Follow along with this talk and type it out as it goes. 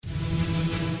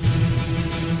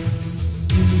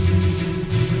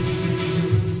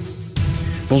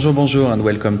Bonjour, bonjour, and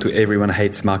welcome to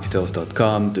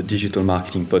everyonehatesmarketers.com, the digital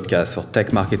marketing podcast for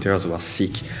tech marketers who are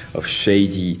sick of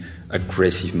shady,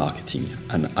 aggressive marketing.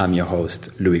 And I'm your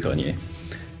host, Louis Grenier.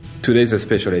 Today's a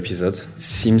special episode.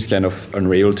 Seems kind of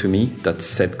unreal to me that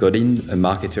Seth Godin, a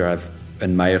marketer I've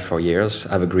admired for years,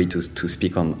 have agreed to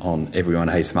speak on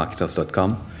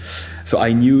everyonehatesmarketers.com. So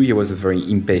I knew he was a very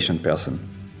impatient person.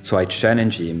 So I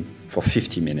challenged him for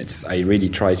 50 minutes. I really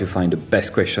tried to find the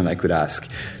best question I could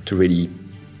ask to really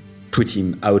put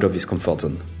him out of his comfort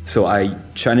zone. So I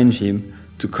challenged him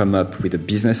to come up with a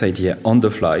business idea on the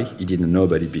fly. He didn't know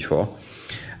about it before.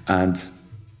 And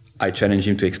I challenged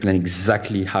him to explain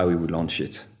exactly how he would launch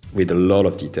it with a lot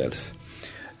of details.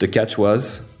 The catch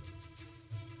was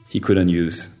he couldn't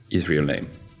use his real name.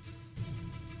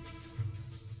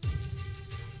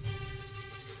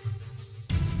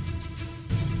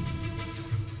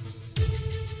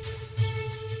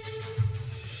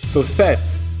 So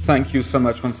Seth, thank you so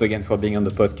much once again for being on the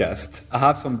podcast. I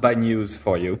have some bad news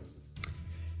for you.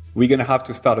 We're going to have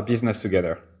to start a business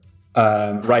together.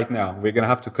 Right now, we're going to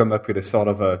have to come up with a sort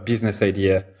of a business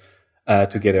idea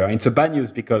together. And it's a bad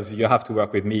news because you have to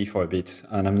work with me for a bit,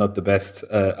 and I'm not the best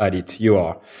at it. You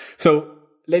are. So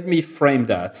let me frame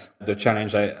that, the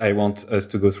challenge I want us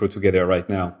to go through together right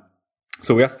now.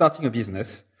 So we are starting a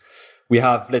business. We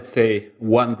have, let's say,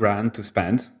 $1,000 to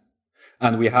spend.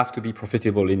 And we have to be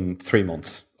profitable in 3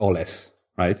 months or less,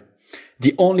 right?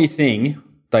 The only thing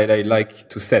that I like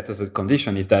to set as a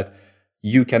condition is that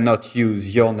you cannot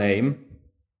use your name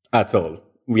at all.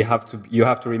 You have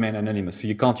to remain anonymous. So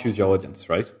you can't use your audience,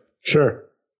 right? Sure.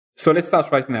 So let's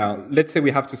start right now. Let's say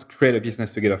we have to create a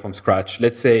business together from scratch.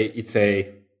 Let's say it's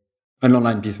an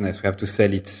online business. We have to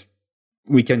sell it.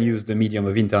 We can use the medium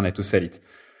of internet to sell it.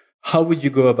 How would you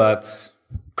go about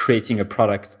creating a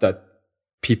product that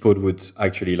people would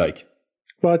actually like?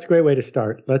 Well, it's a great way to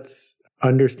start. Let's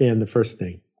understand the first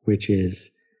thing, which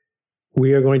is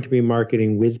we are going to be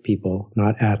marketing with people,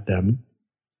 not at them.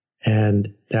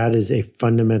 And that is a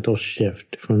fundamental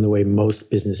shift from the way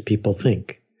most business people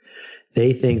think.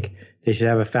 They think they should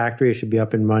have a factory, it should be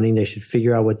up and running, they should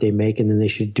figure out what they make, and then they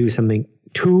should do something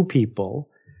to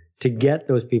people to get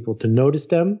those people to notice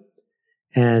them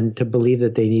and to believe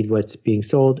that they need what's being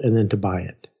sold and then to buy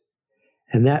it.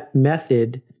 And that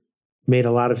method made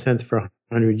a lot of sense for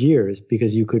 100 years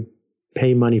because you could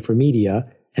pay money for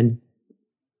media, and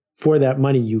for that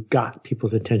money, you got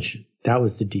people's attention. That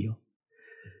was the deal.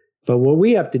 But what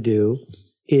we have to do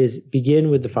is begin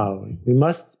with the following. We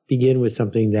must begin with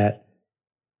something that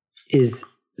is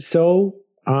so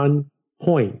on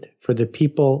point for the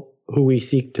people who we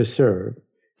seek to serve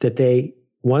that they,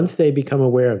 once they become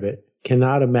aware of it,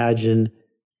 cannot imagine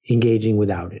engaging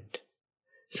without it.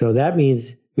 So that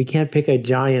means we can't pick a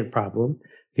giant problem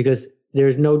because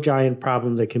there's no giant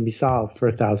problem that can be solved for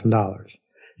 $1,000.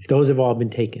 Those have all been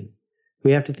taken.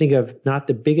 We have to think of not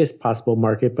the biggest possible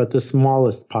market, but the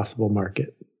smallest possible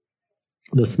market.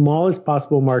 The smallest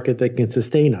possible market that can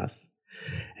sustain us,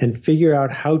 and figure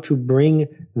out how to bring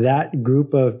that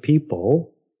group of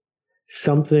people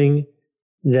something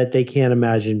that they can't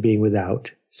imagine being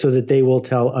without so that they will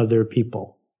tell other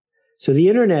people. So the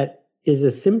internet is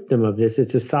a symptom of this.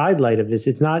 It's a sidelight of this.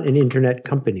 It's not an internet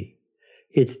company.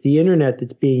 It's the internet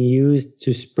that's being used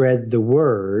to spread the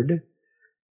word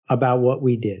about what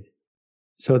we did.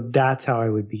 So that's how I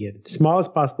would begin. The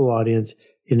smallest possible audience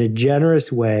in a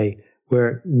generous way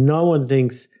where no one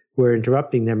thinks we're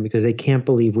interrupting them because they can't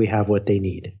believe we have what they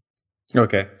need.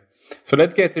 Okay. So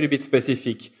let's get a little bit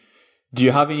specific. Do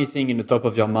you have anything in the top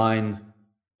of your mind,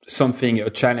 a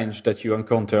challenge that you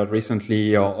encountered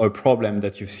recently or a problem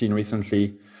that you've seen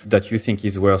recently that you think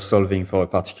is worth solving for a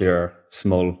particular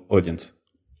small audience?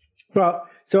 Well,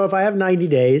 so if I have 90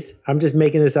 days, I'm just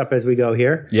making this up as we go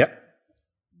here. Yep.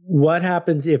 What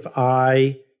happens if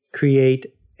I create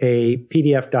a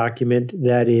PDF document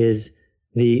that is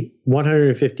the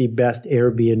 150 best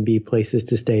Airbnb places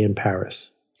to stay in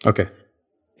Paris? Okay.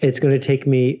 It's going to take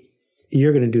me,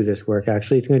 you're going to do this work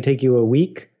actually. It's going to take you a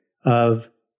week of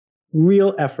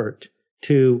real effort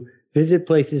to visit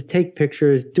places, take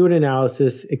pictures, do an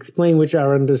analysis, explain which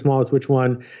are under smallest, which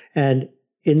one. And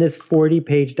in this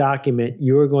 40-page document,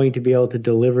 you're going to be able to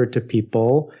deliver to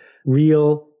people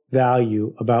real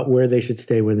value about where they should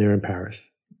stay when they're in Paris.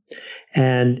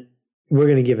 And we're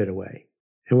going to give it away.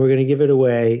 And we're going to give it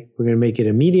away. We're going to make it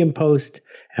a Medium post,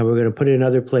 and we're going to put it in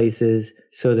other places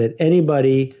so that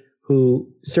anybody who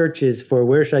searches for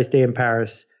where should I stay in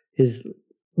Paris is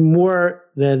more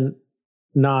than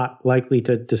not likely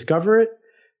to discover it.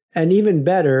 And even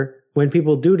better, when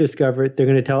people do discover it, they're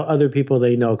going to tell other people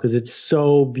they know because it's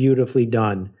so beautifully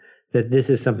done that this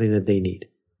is something that they need.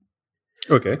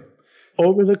 Okay.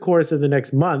 Over the course of the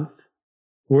next month,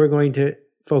 we're going to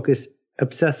focus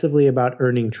obsessively about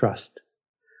earning trust.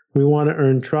 We want to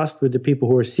earn trust with the people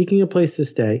who are seeking a place to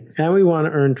stay, and we want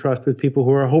to earn trust with people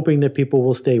who are hoping that people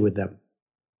will stay with them.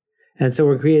 And so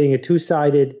we're creating a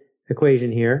two-sided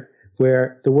equation here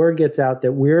where the word gets out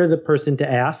that we're the person to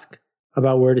ask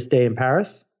about where to stay in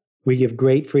Paris. We give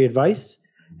great free advice.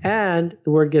 And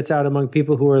the word gets out among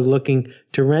people who are looking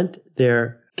to rent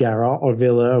their garage or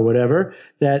villa or whatever,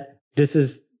 that this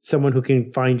is someone who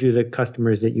can find you the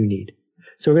customers that you need.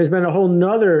 So we're going to spend a whole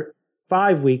nother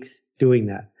 5 weeks doing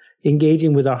that,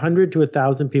 engaging with 100 to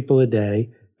 1,000 people a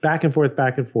day, back and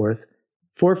forth,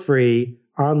 for free,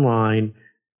 online,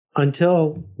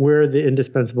 until we're the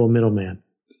indispensable middleman.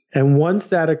 And once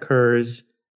that occurs,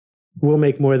 we'll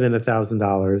make more than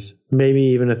 $1,000, maybe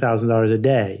even $1,000 a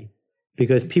day,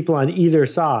 because people on either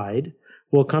side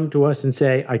will come to us and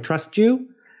say, I trust you.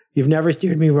 You've never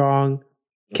steered me wrong.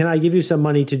 Can I give you some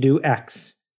money to do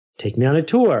X? Take me on a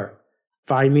tour.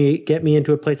 Get me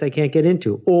into a place I can't get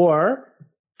into. Or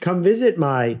come visit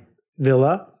my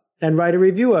villa and write a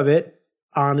review of it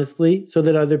honestly so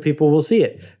that other people will see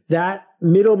it. That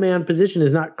middleman position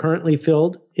is not currently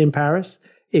filled in Paris.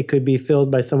 It could be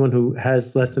filled by someone who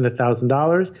has less than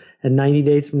 $1,000. And 90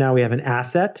 days from now, we have an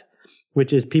asset,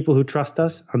 which is people who trust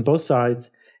us on both sides.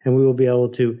 And we will be able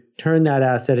to turn that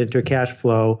asset into a cash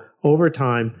flow over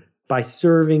time by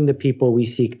serving the people we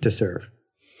seek to serve.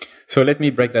 So let me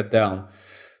break that down.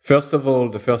 First of all,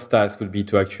 the first task would be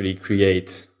to actually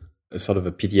create a sort of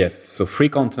a PDF. So free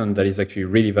content that is actually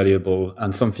really valuable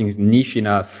and something niche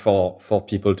enough for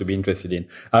people to be interested in.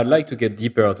 I'd like to get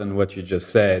deeper than what you just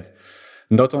said.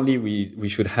 Not only we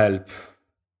should help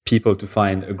people to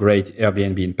find a great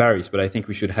Airbnb in Paris, but I think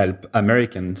we should help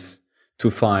Americans to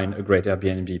find a great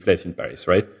Airbnb place in Paris,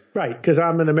 right? Right, because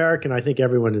I'm an American. I think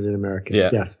everyone is an American.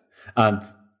 Yeah. Yes. And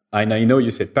I know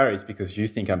you said Paris because you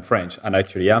think I'm French, and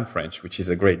actually I'm French, which is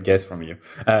a great guess from you.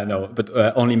 No, but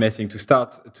only messing to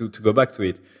start, to go back to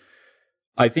it.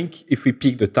 I think if we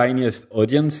pick the tiniest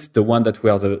audience, the one that we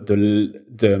are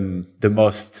the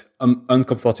most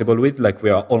uncomfortable with, like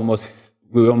we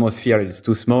almost fear it's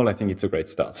too small, I think it's a great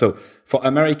start. So for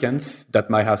Americans that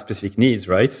might have specific needs,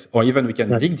 right? Or even we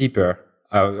can dig deeper.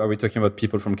 Are we talking about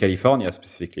people from California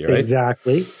specifically, right?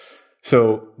 Exactly.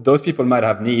 So those people might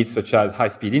have needs such as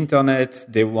high-speed internet.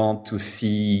 They want to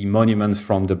see monuments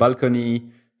from the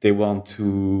balcony. They want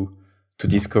to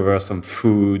discover some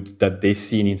food that they've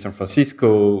seen in San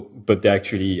Francisco, but they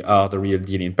actually are the real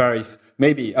deal in Paris.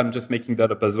 Maybe I'm just making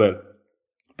that up as well.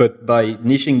 But by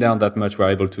niching down that much, we're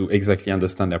able to exactly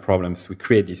understand their problems. We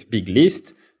create this big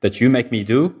list that you make me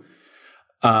do,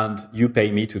 and you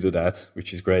pay me to do that,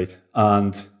 which is great.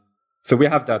 And so we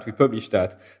have that, we publish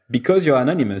that. Because you're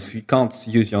anonymous, we can't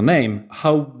use your name.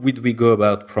 How would we go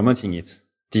about promoting it,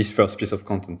 this first piece of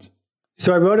content?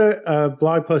 So I wrote a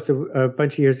blog post a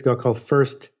bunch of years ago called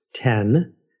First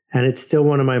 10, and it's still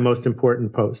one of my most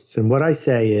important posts. And what I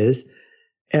say is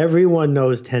everyone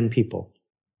knows 10 people.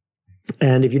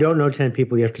 And if you don't know 10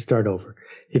 people, you have to start over.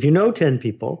 If you know 10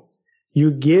 people,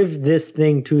 you give this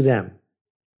thing to them.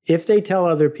 If they tell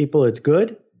other people, it's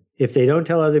good. If they don't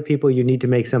tell other people, you need to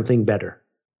make something better.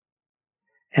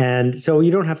 And so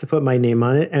you don't have to put my name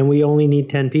on it. And we only need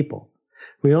 10 people.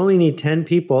 We only need 10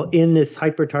 people in this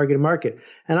hyper-targeted market.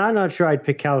 And I'm not sure I'd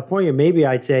pick California. Maybe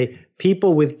I'd say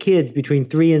people with kids between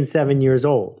 3 and 7 years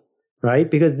old, right?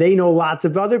 Because they know lots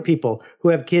of other people who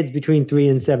have kids between 3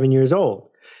 and 7 years old.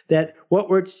 That what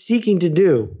we're seeking to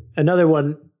do, another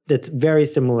one that's very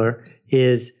similar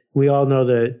is we all know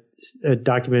the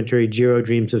documentary Jiro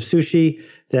Dreams of Sushi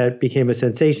that became a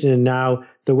sensation. And now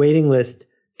the waiting list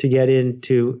to get in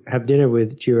to have dinner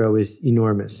with Jiro is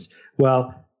enormous.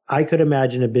 Well, I could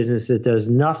imagine a business that does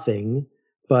nothing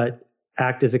but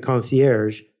act as a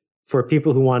concierge for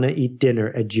people who want to eat dinner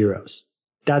at Jiro's.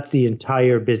 That's the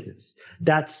entire business.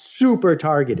 That's super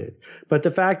targeted. But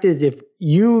the fact is, if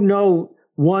you know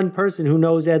one person who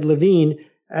knows Ed Levine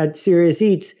at Serious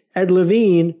Eats, Ed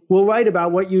Levine will write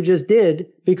about what you just did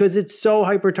because it's so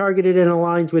hyper-targeted and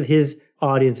aligns with his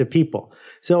audience of people.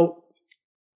 So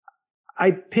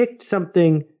I picked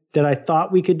something that I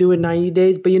thought we could do in 90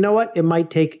 days, but you know what? It might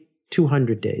take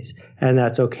 200 days, and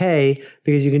that's okay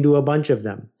because you can do a bunch of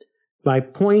them. My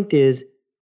point is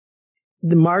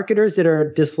the marketers that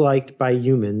are disliked by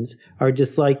humans are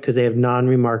disliked because they have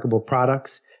non-remarkable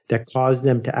products that cause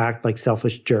them to act like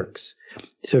selfish jerks.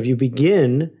 So if you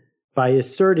begin by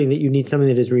asserting that you need something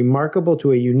that is remarkable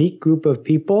to a unique group of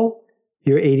people,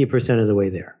 you're 80% of the way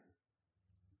there.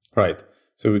 Right.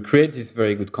 So we create this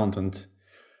very good content.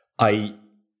 I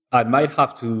I might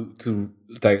have to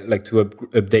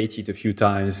update it a few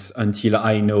times until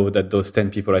I know that those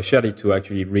 10 people I shared it to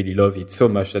actually really love it so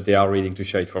much that they are willing to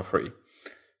share it for free.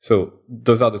 So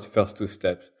those are the first two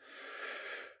steps.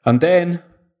 And then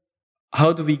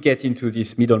how do we get into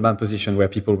this middleman position where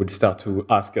people will start to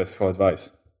ask us for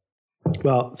advice?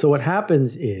 Well, so what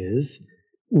happens is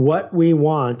what we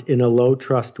want in a low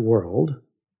trust world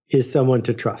is someone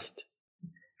to trust.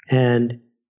 And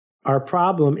our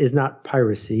problem is not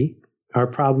piracy. Our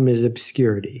problem is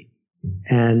obscurity.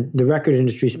 And the record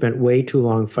industry spent way too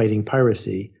long fighting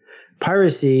piracy.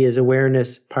 Piracy is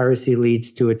awareness. Piracy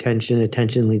leads to attention.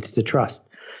 Attention leads to trust.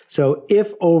 So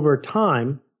if over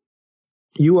time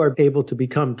you are able to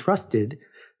become trusted,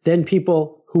 then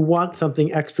people who want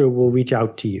something extra will reach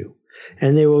out to you.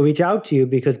 And they will reach out to you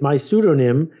because my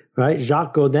pseudonym, right,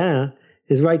 Jacques Godin,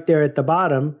 is right there at the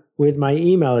bottom with my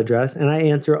email address, and I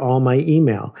answer all my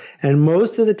email. And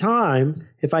most of the time,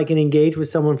 if I can engage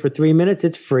with someone for 3 minutes,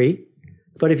 it's free.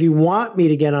 But if you want me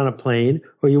to get on a plane,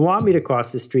 or you want me to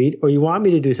cross the street, or you want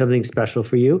me to do something special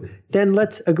for you, then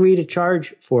let's agree to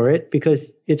charge for it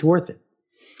because it's worth it.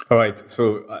 All right.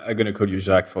 So I'm going to call you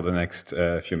Jacques for the next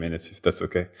few minutes, if that's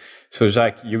okay. So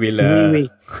Jacques, you will...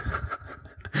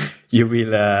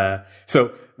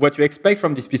 So what you expect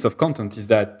from this piece of content is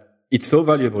that it's so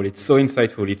valuable, it's so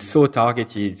insightful, it's so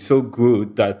targeted, it's so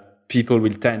good that people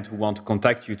will tend to want to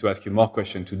contact you to ask you more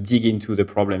questions, to dig into the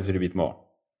problems a little bit more.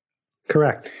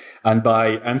 Correct. And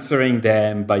by answering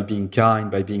them, by being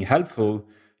kind, by being helpful,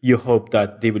 you hope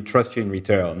that they will trust you in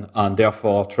return and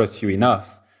therefore trust you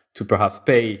enough to perhaps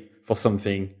pay for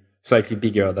something slightly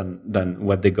bigger than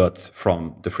what they got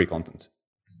from the free content.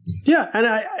 Yeah. And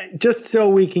I just so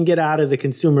we can get out of the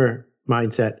consumer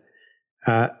mindset,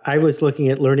 I was looking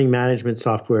at learning management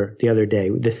software the other day.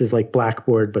 This is like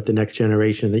Blackboard, but the next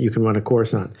generation that you can run a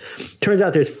course on. Turns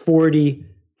out there's 40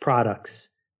 products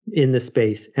in the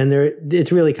space, and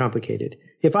it's really complicated.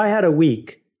 If I had a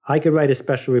week, I could write a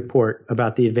special report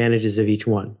about the advantages of each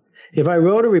one. If I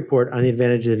wrote a report on the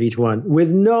advantages of each one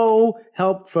with no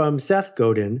help from Seth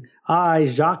Godin, I,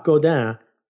 Jacques Godin,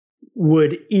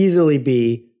 would easily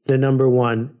be the number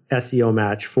one SEO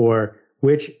match for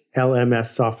which LMS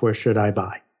software should I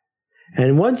buy.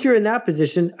 And once you're in that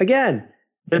position, again,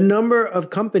 the number of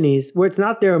companies where it's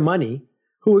not their money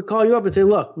who would call you up and say,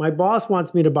 look, my boss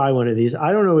wants me to buy one of these.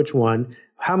 I don't know which one.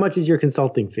 How much is your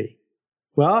consulting fee?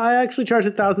 Well, I actually charge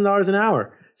 $1,000 an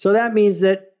hour. So that means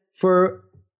that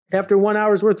after 1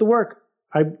 hour's worth of work,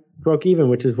 I broke even,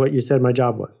 which is what you said my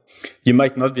job was. You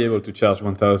might not be able to charge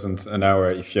 $1,000 an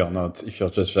hour if you're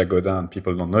just Jacques Godin,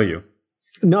 people don't know you.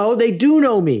 No, they do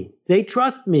know me. They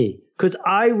trust me because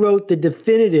I wrote the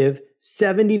definitive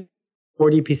 70,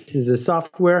 40 pieces of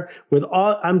software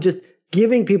I'm just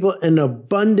giving people an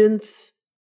abundance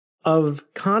of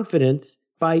confidence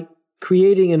by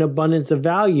creating an abundance of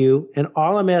value. And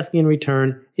all I'm asking in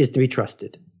return is to be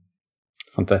trusted.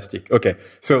 Fantastic. Okay.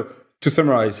 So to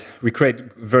summarize, we create a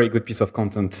very good piece of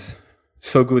content.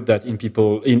 So good that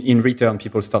in return,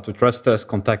 people start to trust us,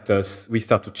 contact us. We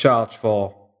start to charge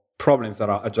for problems that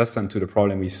are adjacent to the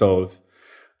problem we solve.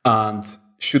 And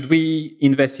should we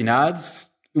invest in ads?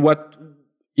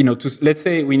 Let's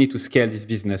say we need to scale this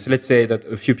business. Let's say that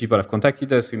a few people have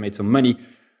contacted us. We made some money.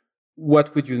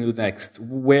 What would you do next?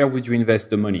 Where would you invest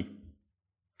the money?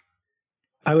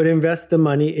 I would invest the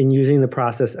money in using the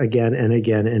process again and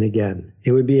again and again.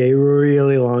 It would be a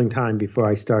really long time before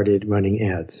I started running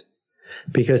ads.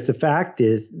 Because the fact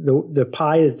is, the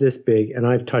pie is this big and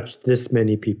I've touched this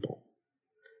many people.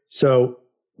 So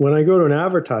when I go to an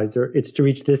advertiser, it's to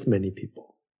reach this many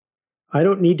people. I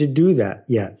don't need to do that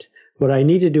yet. What I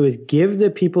need to do is give the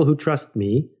people who trust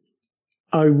me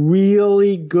a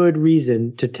really good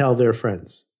reason to tell their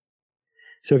friends.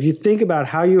 So if you think about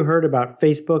how you heard about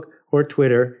Facebook or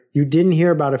Twitter, you didn't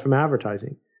hear about it from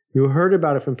advertising. You heard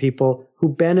about it from people who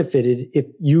benefited if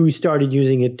you started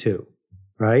using it too,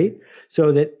 right?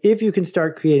 So that if you can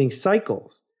start creating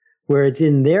cycles where it's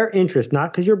in their interest,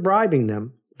 not because you're bribing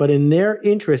them, but in their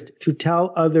interest to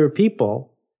tell other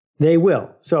people, they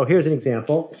will. So here's an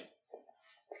example.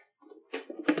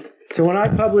 So when I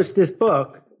published this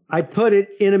book, I put it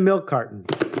in a milk carton.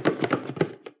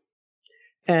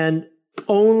 And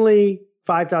only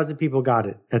 5,000 people got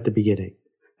it at the beginning.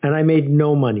 And I made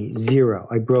no money, zero.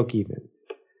 I broke even.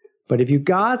 But if you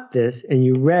got this and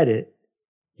you read it,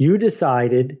 you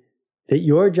decided that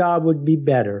your job would be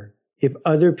better if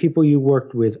other people you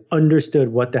worked with understood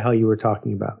what the hell you were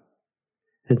talking about.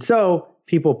 And so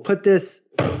people put this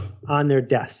on their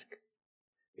desk.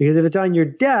 Because if it's on your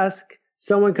desk,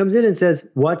 someone comes in and says,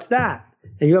 what's that?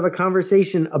 And you have a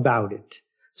conversation about it.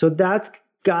 So that's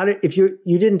got to, if you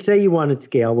didn't say you wanted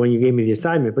scale when you gave me the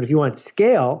assignment, but if you want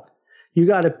scale, you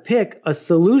got to pick a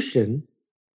solution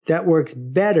that works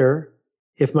better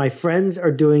if my friends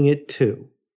are doing it too.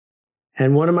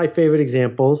 And one of my favorite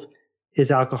examples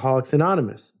is Alcoholics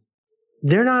Anonymous.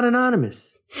 They're not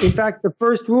anonymous. In fact, the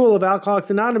first rule of Alcoholics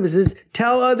Anonymous is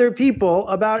tell other people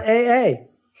about AA,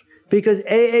 because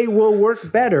AA will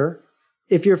work better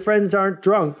if your friends aren't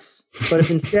drunks, but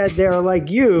if instead they're like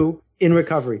you in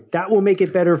recovery. That will make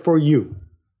it better for you.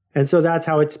 And so that's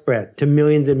how it spread to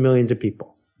millions and millions of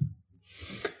people.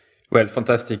 Well,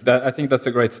 fantastic. I think that's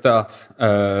a great start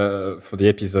for the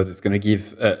episode. It's going to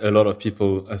give a lot of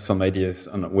people some ideas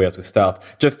on where to start.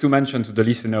 Just to mention to the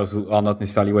listeners who are not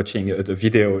necessarily watching the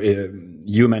video,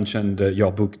 you mentioned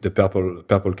your book, The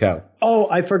Purple Cow. Oh,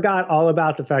 I forgot all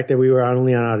about the fact that we were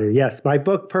only on audio. Yes, my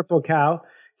book, Purple Cow,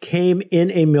 came in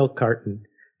a milk carton.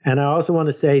 And I also want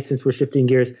to say, since we're shifting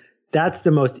gears, that's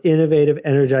the most innovative,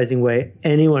 energizing way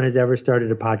anyone has ever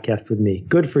started a podcast with me.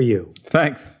 Good for you.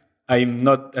 Thanks. I'm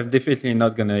definitely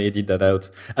not going to edit that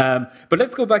out. But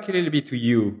let's go back a little bit to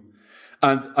you.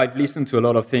 And I've listened to a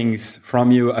lot of things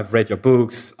from you. I've read your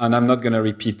books, and I'm not going to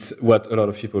repeat what a lot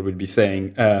of people will be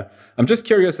saying. I'm just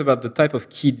curious about the type of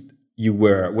kid you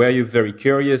were. Were you very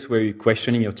curious? Were you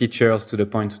questioning your teachers to the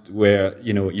point where,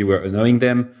 you were annoying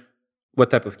them? What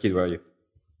type of kid were you?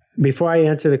 Before I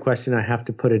answer the question, I have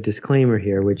to put a disclaimer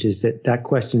here, which is that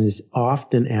question is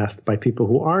often asked by people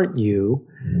who aren't you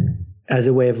as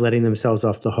a way of letting themselves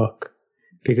off the hook.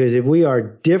 Because if we are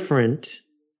different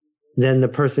than the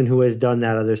person who has done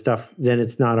that other stuff, then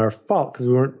it's not our fault because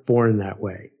we weren't born that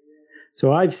way.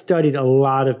 So I've studied a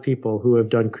lot of people who have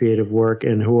done creative work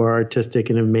and who are artistic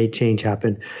and have made change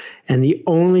happen. And the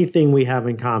only thing we have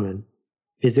in common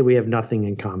is that we have nothing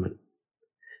in common.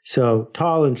 So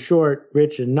tall and short,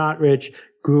 rich and not rich,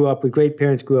 grew up with great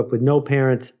parents, grew up with no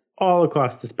parents, all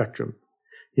across the spectrum.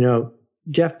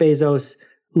 Jeff Bezos,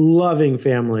 loving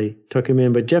family, took him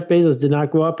in, but Jeff Bezos did not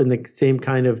grow up in the same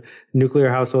kind of nuclear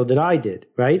household that I did,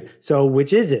 right? So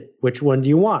which is it? Which one do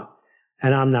you want?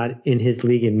 And I'm not in his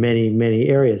league in many, many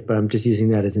areas, but I'm just using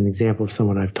that as an example of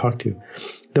someone I've talked to.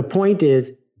 The point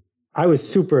is, I was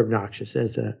super obnoxious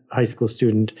as a high school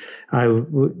student.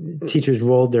 Teachers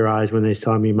rolled their eyes when they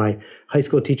saw me. My high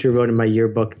school teacher wrote in my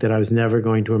yearbook that I was never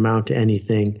going to amount to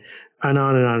anything, and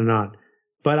on and on and on.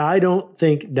 But I don't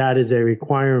think that is a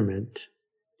requirement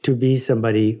to be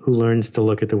somebody who learns to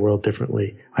look at the world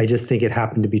differently. I just think it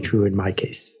happened to be true in my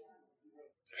case.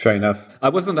 Fair enough. I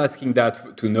wasn't asking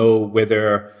that to know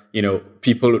whether,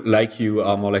 people like you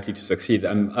are more likely to succeed.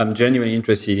 I'm genuinely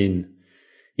interested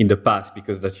in the past,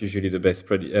 because that's usually the best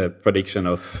prediction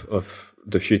of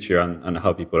the future and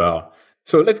how people are.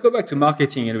 So let's go back to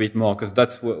marketing a little bit more, because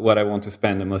that's what I want to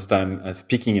spend the most time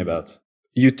speaking about.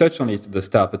 You touched on it at the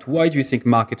start, but why do you think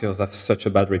marketers have such a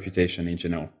bad reputation in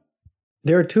general?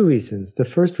 There are two reasons. The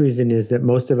first reason is that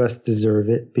most of us deserve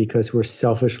it because we're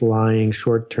selfish, lying,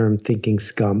 short-term thinking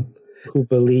scum who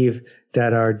believe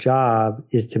that our job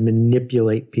is to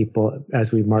manipulate people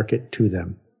as we market to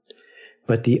them.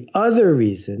 But the other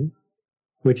reason,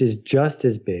 which is just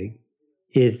as big,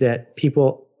 is that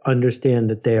people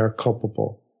understand that they are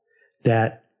culpable,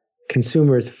 that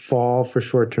consumers fall for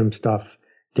short-term stuff.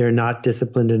 They're not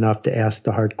disciplined enough to ask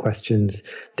the hard questions.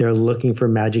 They're looking for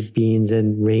magic beans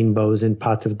and rainbows and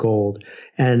pots of gold.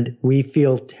 And we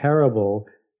feel terrible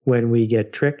when we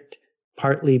get tricked,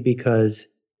 partly because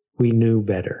we knew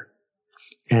better.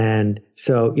 And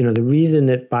so, the reason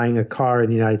that buying a car in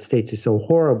the United States is so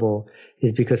horrible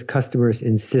is because customers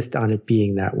insist on it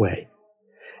being that way.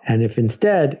 And if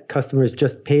instead customers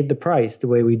just paid the price the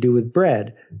way we do with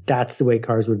bread, that's the way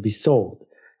cars would be sold.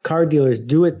 Car dealers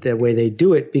do it the way they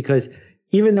do it because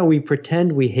even though we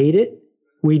pretend we hate it,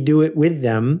 we do it with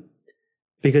them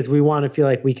because we want to feel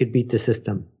like we could beat the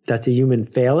system. That's a human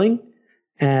failing,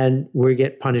 and we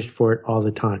get punished for it all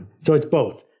the time. So it's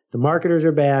both. The marketers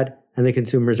are bad and the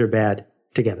consumers are bad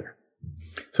together.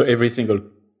 So every single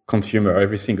consumer,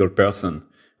 every single person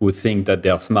would think that they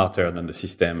are smarter than the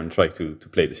system and try to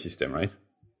play the system, right?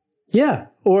 Yeah.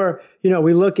 Or,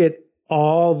 we look at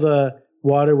all the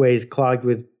waterways clogged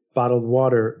with bottled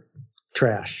water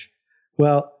trash.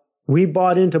 Well, we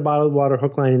bought into bottled water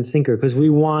hook, line, and sinker because we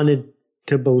wanted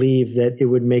to believe that it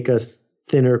would make us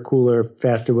thinner, cooler,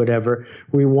 faster, whatever.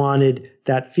 We wanted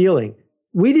that feeling.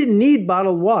 We didn't need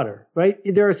bottled water, right?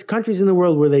 There are countries in the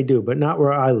world where they do, but not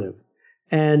where I live.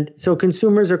 And so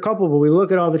consumers are culpable. We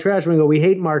look at all the trash and we go, we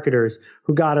hate marketers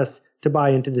who got us to buy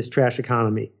into this trash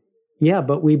economy. Yeah,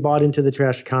 but we bought into the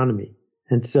trash economy.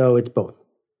 And so it's both.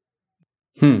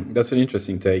 That's an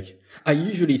interesting take. I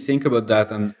usually think about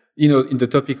that. And, in the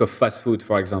topic of fast food,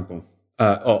 for example,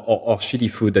 or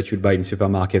shitty food that you'd buy in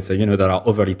supermarkets, that are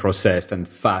overly processed and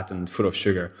fat and full of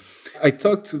sugar. I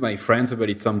talk to my friends about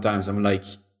it sometimes. I'm like,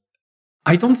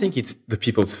 I don't think it's the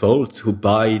people's fault who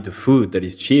buy the food that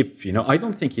is cheap. I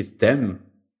don't think it's them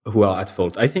who are at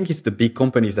fault. I think it's the big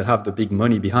companies that have the big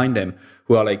money behind them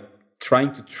who are like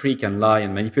trying to trick and lie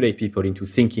and manipulate people into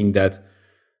thinking that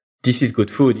this is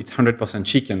good food. It's 100%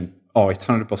 chicken or it's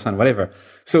 100% whatever.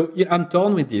 So I'm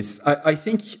torn with this. I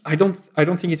don't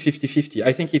think it's 50-50.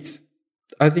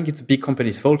 I think it's big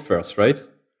companies' fault first, right?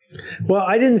 Well,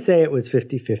 I didn't say it was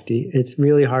 50-50. It's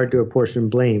really hard to apportion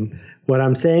blame. What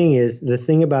I'm saying is the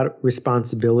thing about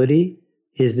responsibility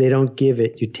is they don't give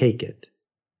it, you take it.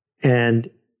 And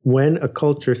when a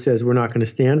culture says we're not going to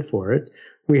stand for it,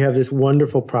 we have this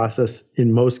wonderful process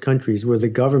in most countries where the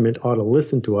government ought to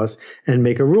listen to us and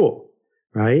make a rule,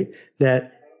 right?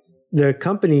 That the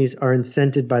companies are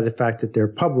incented by the fact that they're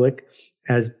public.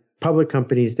 As public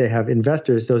companies, they have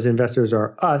investors. Those investors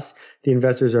are us. The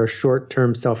investors are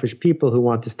short-term selfish people who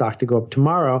want the stock to go up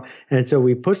tomorrow. And so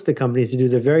we push the companies to do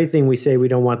the very thing we say we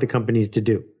don't want the companies to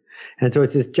do. And so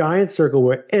it's this giant circle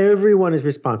where everyone is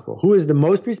responsible. Who is the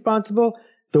most responsible?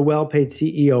 The well-paid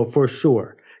CEO, for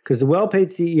sure. Because the well-paid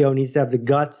CEO needs to have the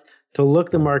guts to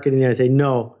look the market in the eye and say,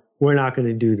 no, we're not going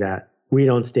to do that. We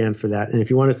don't stand for that. And if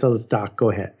you want to sell the stock, go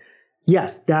ahead.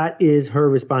 Yes, that is her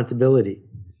responsibility.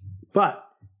 But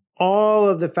all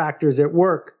of the factors at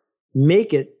work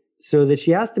make it so that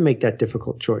she has to make that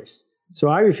difficult choice. So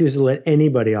I refuse to let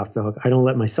anybody off the hook. I don't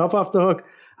let myself off the hook.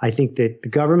 I think that the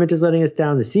government is letting us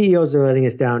down. The CEOs are letting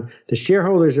us down. The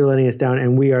shareholders are letting us down.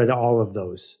 And we are all of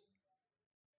those.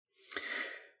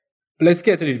 Let's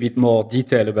get a little bit more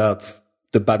detail about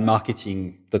the bad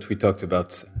marketing that we talked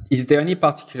about. Is there any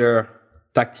particular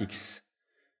tactics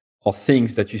or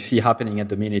things that you see happening at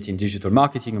the minute in digital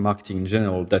marketing or marketing in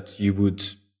general that you would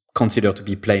consider to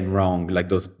be plain wrong, like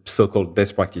those so-called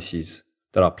best practices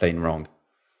that are plain wrong?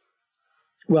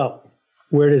 Well,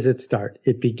 where does it start?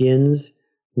 It begins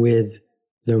with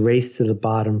the race to the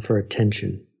bottom for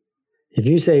attention. If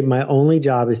you say my only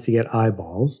job is to get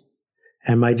eyeballs,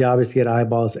 and my job is to get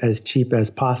eyeballs as cheap as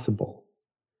possible,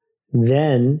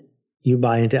 then you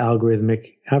buy into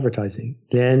algorithmic advertising.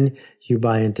 Then you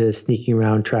buy into sneaking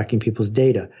around tracking people's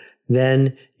data.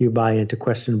 Then you buy into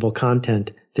questionable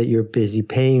content that you're busy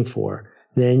paying for.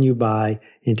 Then you buy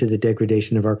into the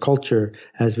degradation of our culture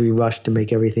as we rush to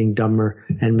make everything dumber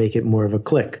and make it more of a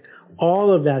click. All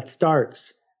of that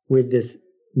starts with this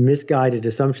misguided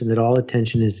assumption that all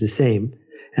attention is the same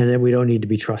and that we don't need to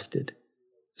be trusted.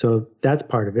 So that's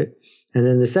part of it. And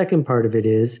then the second part of it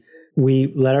is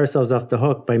we let ourselves off the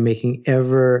hook by making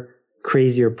ever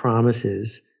crazier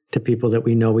promises to people that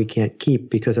we know we can't keep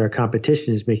because our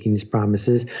competition is making these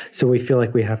promises. So we feel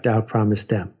like we have to outpromise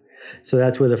them. So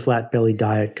that's where the flat belly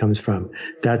diet comes from.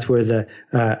 That's where the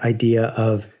idea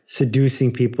of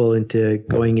seducing people into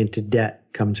going into debt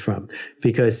comes from.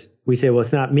 Because we say, well,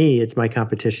 it's not me, it's my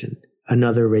competition.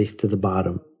 Another race to the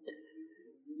bottom.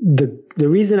 The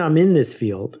reason I'm in this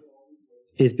field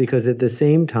is because at the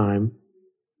same time,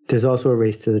 there's also a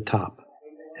race to the top.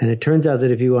 And it turns out that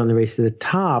if you go on the race to the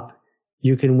top,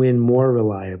 you can win more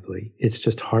reliably. It's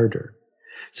just harder.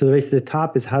 So the race to the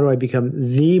top is, how do I become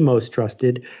the most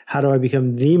trusted? How do I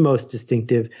become the most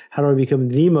distinctive? How do I become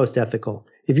the most ethical?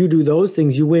 If you do those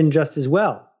things, you win just as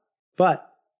well. But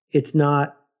it's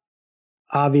not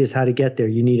obvious how to get there.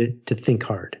 You need to think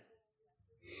hard.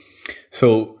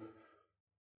 So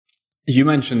you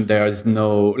mentioned there is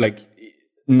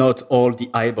not all the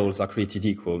eyeballs are created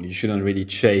equal. You shouldn't really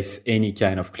chase any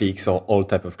kind of clicks or all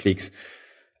type of clicks.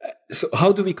 So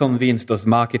how do we convince those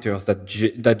marketers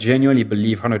that genuinely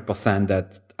believe 100%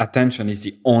 that attention is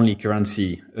the only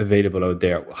currency available out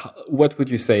there? What would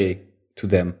you say to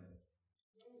them?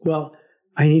 Well,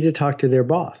 I need to talk to their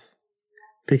boss,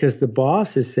 because the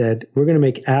boss has said, we're going to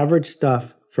make average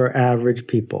stuff for average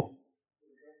people.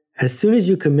 As soon as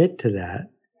you commit to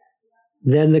that,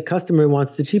 then the customer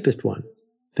wants the cheapest one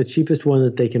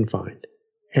that they can find.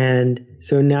 And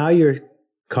so now you're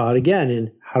caught again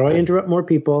in, how do I interrupt more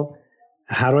people?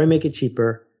 How do I make it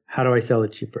cheaper? How do I sell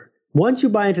it cheaper? Once you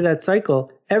buy into that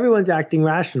cycle, everyone's acting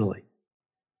rationally.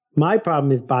 My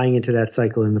problem is buying into that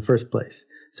cycle in the first place.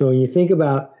 So when you think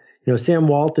about, Sam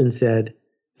Walton said,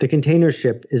 the container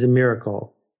ship is a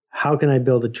miracle. How can I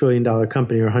build $1 trillion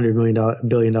company or $100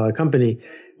 billion company?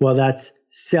 Well, that's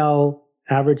sell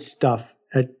average stuff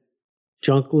at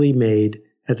junkily made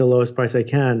at the lowest price I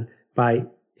can by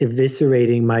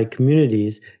eviscerating my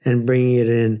communities and bringing it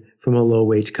in from a low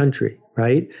wage country,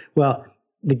 right? Well,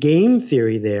 the game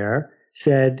theory there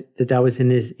said that was in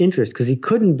his interest because he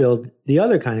couldn't build the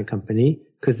other kind of company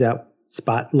because that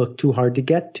spot looked too hard to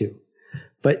get to.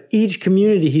 But each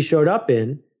community he showed up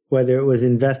in, whether it was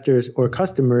investors or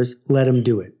customers, let him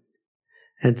do it.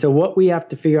 And so what we have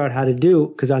to figure out how to do,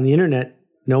 because on the internet,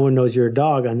 no one knows you're a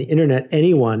dog. On the internet,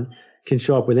 anyone can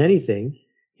show up with anything,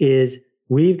 is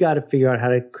we've got to figure out how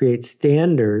to create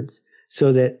standards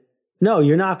so that, no,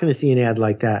 you're not going to see an ad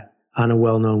like that on a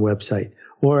well-known website.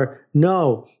 Or,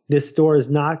 no, this store is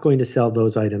not going to sell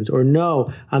those items. Or, no,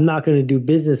 I'm not going to do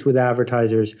business with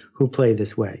advertisers who play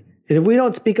this way. And if we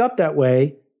don't speak up that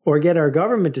way or get our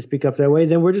government to speak up that way,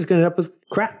 then we're just going to end up with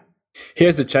crap.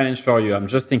 Here's the challenge for you. I'm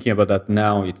just thinking about that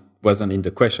now. It wasn't in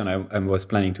the question I was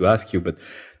planning to ask you, but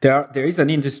there is an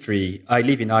industry. I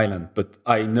live in Ireland, but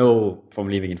I know from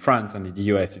living in France and in the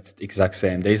US, it's the exact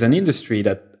same. There is an industry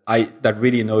that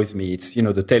really annoys me. It's, the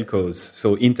telcos.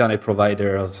 So internet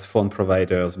providers, phone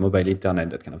providers, mobile internet,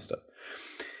 that kind of stuff.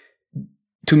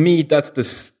 To me, that's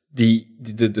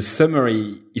the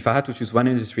summary. If I had to choose one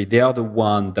industry, they are the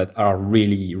ones that are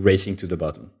really racing to the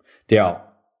bottom. They are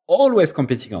always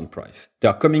competing on price. They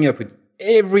are coming up with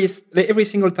every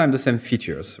single time the same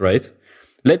features, right?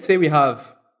 Let's say we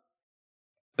have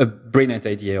a brilliant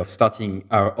idea of starting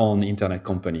our own internet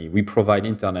company. We provide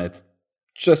internet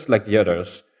just like the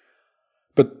others.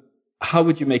 But how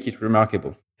would you make it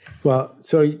remarkable? Well,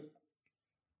 so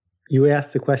you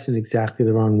asked the question exactly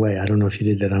the wrong way. I don't know if you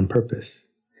did that on purpose.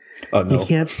 Oh, no.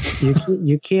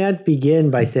 You can't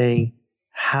begin by saying,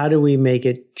 how do we make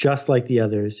it just like the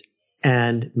others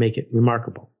and make it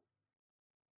remarkable?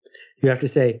 You have to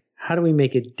say, how do we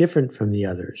make it different from the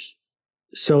others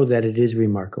so that it is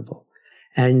remarkable?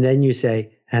 And then you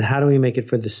say, and how do we make it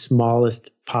for the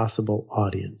smallest possible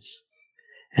audience?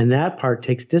 And that part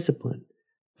takes discipline.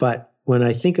 But when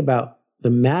I think about the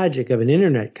magic of an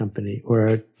internet company or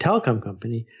a telecom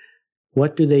company,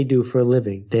 what do they do for a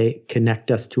living? They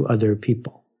connect us to other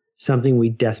people, something we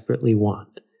desperately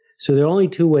want. So there are only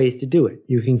two ways to do it.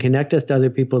 You can connect us to other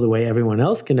people the way everyone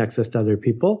else connects us to other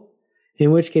people,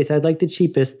 in which case I'd like the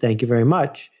cheapest, thank you very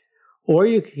much. Or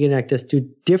you can connect us to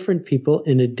different people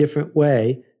in a different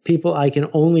way, people I can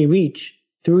only reach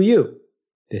through you.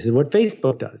 This is what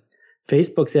Facebook does.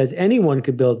 Facebook says anyone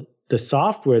could build the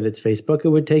software that's Facebook. It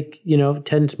would take,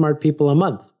 10 smart people a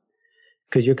month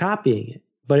because you're copying it.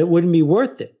 But it wouldn't be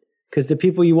worth it because the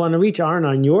people you want to reach aren't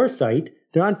on your site.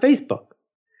 They're on Facebook.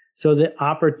 So the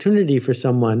opportunity for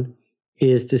someone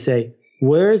is to say,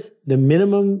 where's the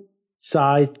minimum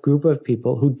sized group of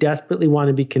people who desperately want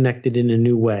to be connected in a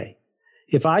new way?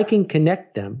 If I can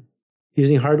connect them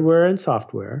using hardware and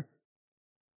software,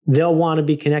 they'll want to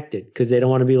be connected because they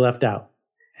don't want to be left out.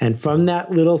 And from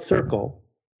that little circle,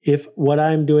 if what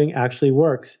I'm doing actually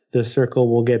works, the circle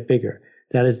will get bigger.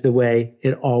 That is the way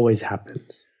it always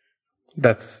happens.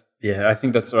 I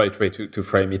think that's the right way to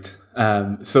frame it.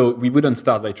 So we wouldn't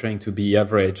start by trying to be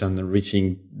average and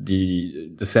reaching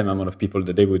the same amount of people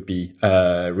that they would be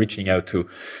reaching out to.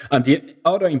 And the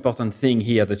other important thing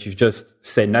here that you've just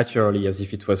said naturally as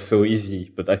if it was so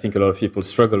easy, but I think a lot of people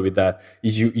struggle with that,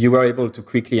 is you were able to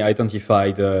quickly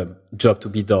identify the job to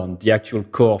be done, the actual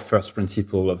core first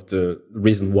principle of the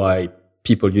reason why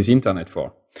people use internet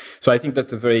for. So I think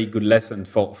that's a very good lesson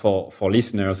for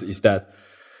listeners, is that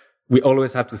we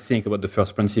always have to think about the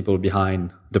first principle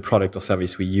behind the product or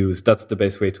service we use. That's the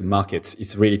best way to market.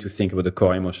 It's really to think about the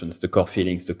core emotions, the core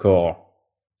feelings, the core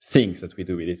things that we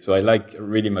do with it. So I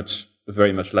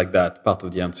very much like that part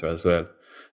of the answer as well.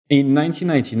 In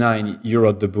 1999, you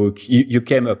wrote the book. You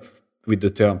came up with the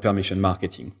term permission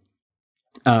marketing.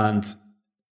 And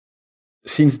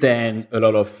since then, a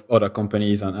lot of other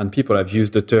companies and people have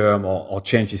used the term or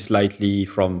changed it slightly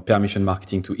from permission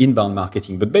marketing to inbound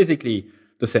marketing, but basically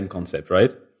the same concept,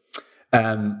 right?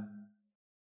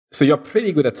 So you're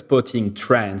pretty good at spotting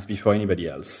trends before anybody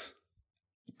else.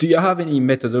 Do you have any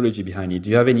methodology behind it? Do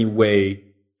you have any way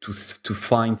to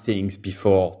find things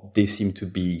before they seem to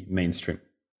be mainstream?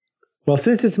 Well,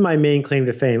 since it's my main claim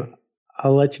to fame,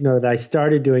 I'll let you know that I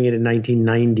started doing it in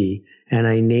 1990 and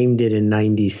I named it in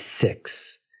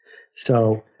 96.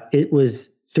 So it was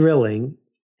thrilling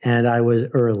and I was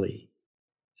early.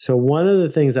 So one of the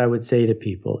things I would say to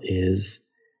people is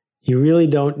you really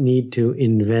don't need to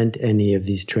invent any of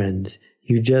these trends.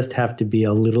 You just have to be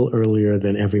a little earlier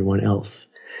than everyone else.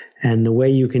 And the way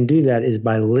you can do that is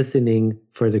by listening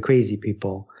for the crazy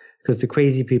people, because the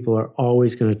crazy people are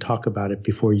always going to talk about it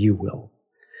before you will.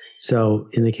 So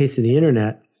in the case of the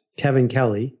internet, Kevin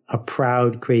Kelly, a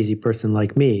proud, crazy person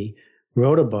like me,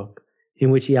 wrote a book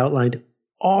in which he outlined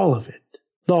all of it,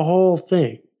 the whole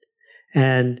thing.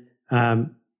 And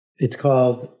it's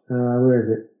called, where is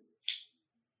it?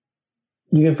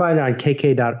 You can find it on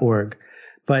kk.org.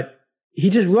 But he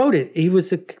just wrote it. He was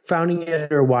the founding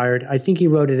editor of Wired. I think he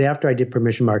wrote it after I did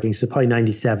permission marketing, so probably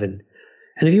 97.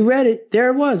 And if you read it, there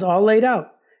it was, all laid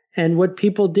out. And what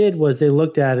people did was they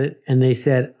looked at it and they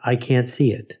said, I can't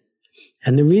see it.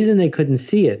 And the reason they couldn't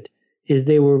see it is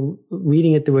they were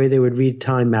reading it the way they would read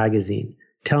Time magazine.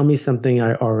 Tell me something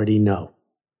I already know.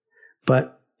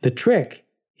 But the trick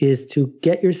is to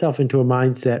get yourself into a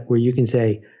mindset where you can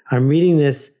say, I'm reading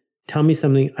this, tell me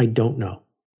something I don't know.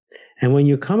 And when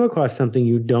you come across something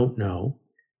you don't know,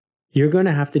 you're going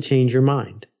to have to change your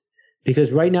mind.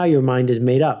 Because right now your mind is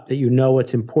made up that you know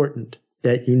what's important,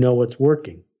 that you know what's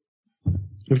working.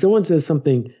 If someone says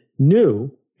something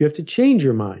new, you have to change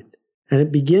your mind. And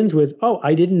it begins with, oh,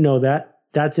 I didn't know that.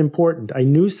 That's important. I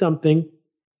knew something.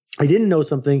 I didn't know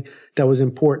something that was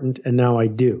important, and now I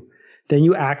do. Then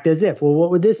you act as if, well,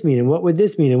 what would this mean? And what would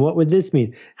this mean? And what would this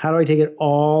mean? How do I take it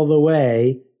all the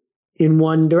way in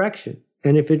one direction?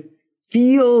 And if it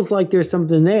feels like there's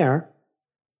something there,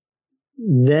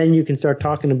 then you can start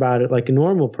talking about it like a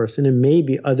normal person, and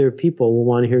maybe other people will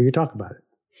want to hear you talk about it.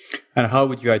 And how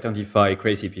would you identify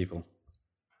crazy people?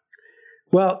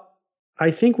 Well,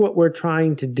 I think what we're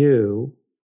trying to do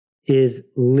is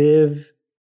live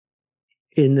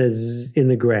in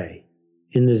the gray,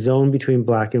 in the zone between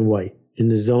black and white, in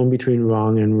the zone between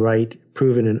wrong and right,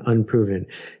 proven and unproven,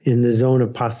 in the zone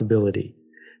of possibility.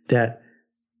 That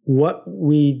what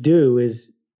we do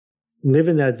is live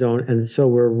in that zone, and so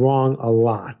we're wrong a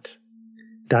lot.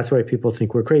 That's why people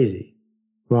think we're crazy.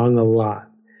 Wrong a lot.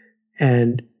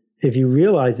 And if you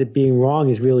realize that being wrong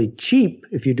is really cheap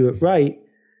if you do it right,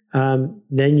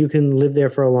 then you can live there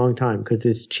for a long time because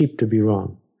it's cheap to be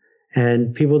wrong.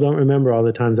 And people don't remember all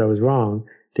the times I was wrong.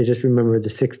 They just remember the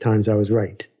 6 times I was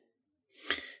right.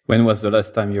 When was the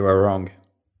last time you were wrong?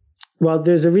 Well,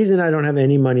 there's a reason I don't have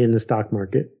any money in the stock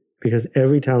market, because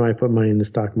every time I put money in the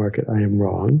stock market, I am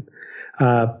wrong.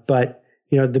 But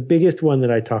the biggest one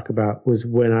that I talk about was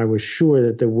when I was sure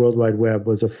that the World Wide Web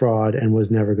was a fraud and was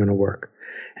never going to work.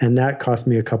 And that cost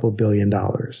me a couple $2 billion.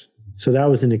 So that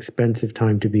was an expensive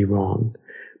time to be wrong.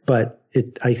 But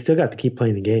I still got to keep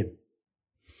playing the game.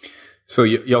 So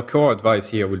your core advice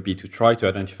here would be to try to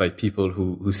identify people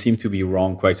who seem to be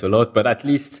wrong quite a lot. But at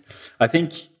least I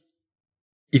think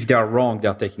if they are wrong,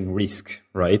 they're taking risk,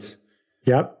 right?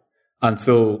 Yep. And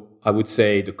so I would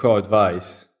say the core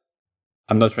advice,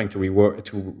 I'm not trying to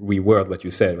reword what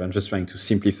you said. I'm just trying to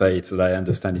simplify it so that I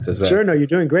understand it as well. Sure, no, you're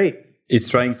doing great. It's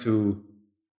trying to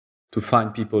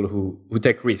find people who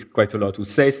take risk quite a lot, who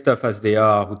say stuff as they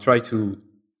are, who try to,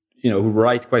 who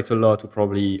write quite a lot, who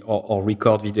probably, or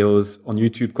record videos on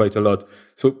YouTube quite a lot.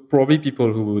 So probably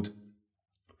people who would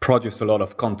produce a lot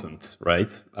of content,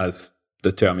 right? As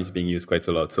the term is being used quite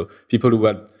a lot. So people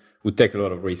who take a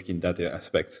lot of risk in that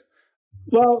aspect.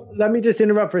 Well, let me just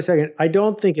interrupt for a second. I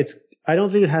don't think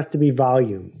it has to be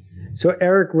volume. So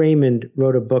Eric Raymond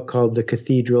wrote a book called The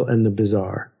Cathedral and the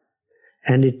Bazaar,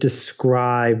 and it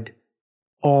described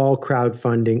all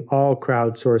crowdfunding, all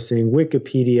crowdsourcing,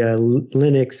 Wikipedia,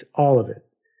 Linux, all of it.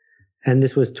 And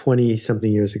this was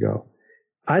 20-something years ago.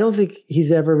 I don't think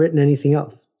he's ever written anything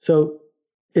else. So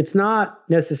it's not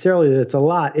necessarily that it's a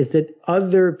lot. It's that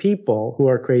other people who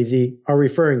are crazy are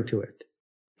referring to it.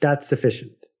 That's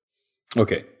sufficient.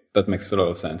 Okay, that makes a lot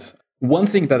of sense. One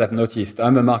thing that I've noticed,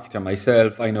 I'm a marketer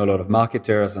myself. I know a lot of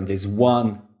marketers, and there's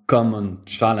one common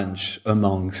challenge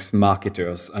amongst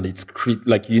marketers, and it's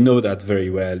that very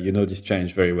well. You know this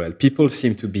challenge very well. People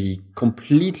seem to be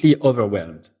completely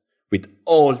overwhelmed with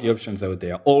all the options out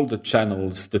there, all the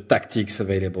channels, the tactics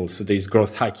available. So there's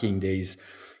growth hacking, there's,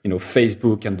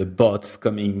 Facebook and the bots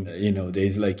coming,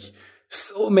 there's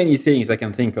so many things I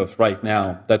can think of right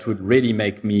now that would really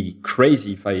make me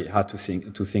crazy if I had to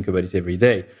think about it every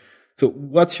day. So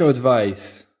what's your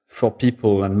advice for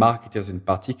people and marketers in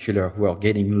particular who are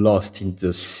getting lost in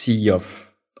the sea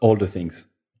of all the things?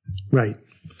 Right.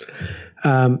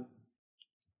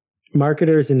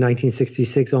 Marketers in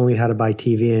 1966 only had to buy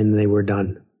TV and they were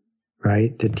done,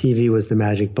 right? The TV was the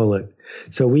magic bullet.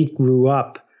 So we grew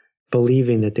up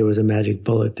believing that there was a magic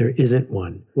bullet. There isn't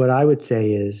one. What I would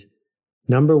say is,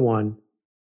 number one,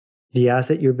 the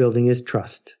asset you're building is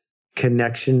trust,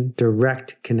 connection,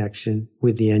 direct connection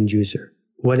with the end user.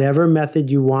 Whatever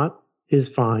method you want is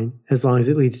fine as long as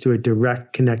it leads to a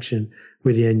direct connection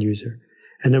with the end user.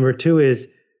 And number two is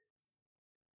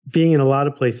being in a lot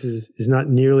of places is not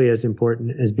nearly as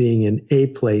important as being in a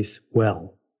place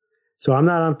well. So I'm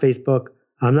not on Facebook.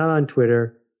 I'm not on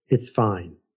Twitter. It's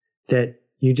fine that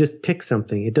you just pick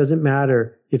something. It doesn't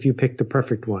matter if you pick the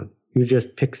perfect one. You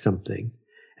just pick something.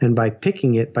 And by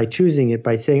picking it, by choosing it,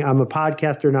 by saying, I'm a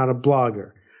podcaster, not a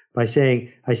blogger, by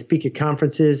saying, I speak at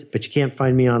conferences, but you can't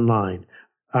find me online.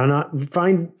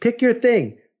 Pick your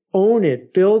thing, own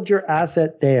it, build your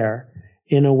asset there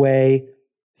in a way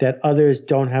that others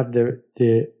don't have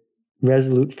the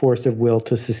resolute force of will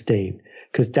to sustain.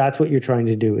 Because that's what you're trying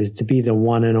to do, is to be the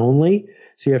one and only.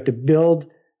 So you have to build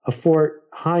a fort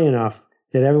high enough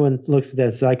that everyone looks at that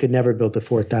and says, I could never build a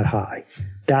fort that high.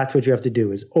 That's what you have to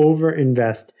do, is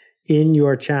over-invest in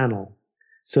your channel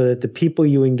so that the people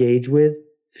you engage with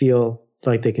feel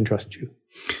like they can trust you.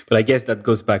 But I guess that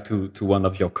goes back to one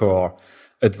of your core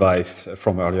advice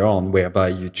from earlier on, whereby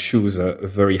you choose a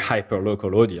very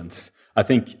hyper-local audience. I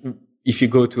think if you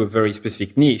go to a very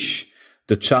specific niche,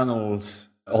 the channels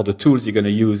or the tools you're going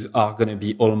to use are going to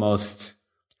be almost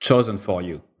chosen for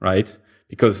you, right?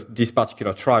 Because this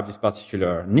particular tribe, this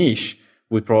particular niche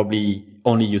would probably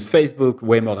only use Facebook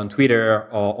way more than Twitter,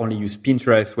 or only use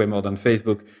Pinterest way more than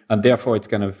Facebook. And therefore it's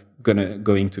kind of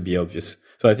going to be obvious.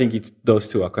 So I think those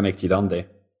two are connected, aren't they?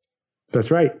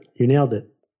 That's right. You nailed it.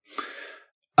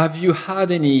 Have you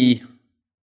had let me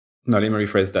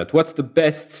rephrase that. What's the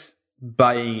best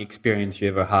buying experience you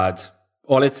ever had?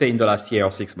 Or let's say in the last year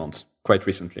or 6 months, quite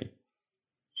recently.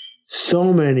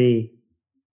 So many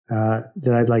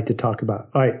that I'd like to talk about.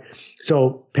 All right.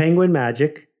 So Penguin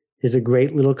Magic is a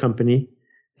great little company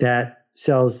that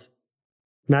sells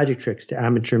magic tricks to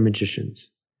amateur magicians.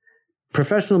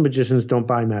 Professional magicians don't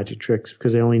buy magic tricks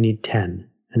because they only need 10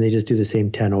 and they just do the same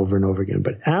 10 over and over again.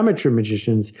 But amateur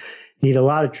magicians need a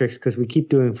lot of tricks because we keep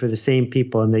doing for the same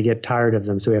people and they get tired of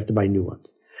them. So we have to buy new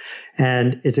ones.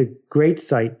 And it's a great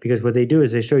site because what they do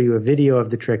is they show you a video of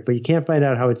the trick, but you can't find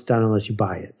out how it's done unless you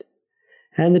buy it.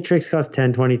 And the tricks cost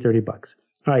 10, 20, 30 bucks.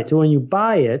 All right. So when you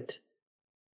buy it,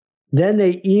 then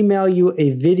they email you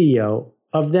a video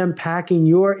of them packing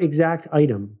your exact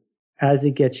item as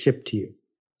it gets shipped to you.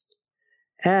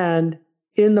 And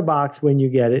in the box, when you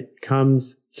get it,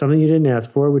 comes something you didn't ask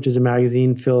for, which is a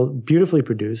magazine filled, beautifully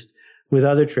produced with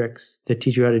other tricks that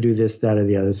teach you how to do this, that, or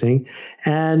the other thing.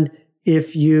 And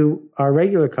if you are a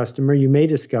regular customer, you may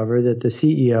discover that the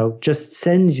CEO just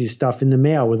sends you stuff in the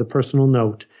mail with a personal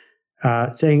note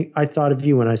saying, I thought of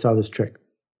you when I saw this trick.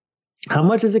 How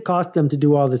much does it cost them to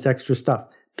do all this extra stuff?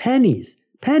 Pennies.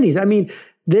 I mean,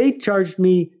 they charged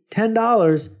me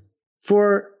 $10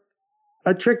 for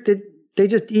a trick that they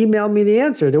just emailed me the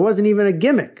answer. There wasn't even a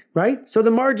gimmick, right? So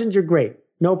the margins are great.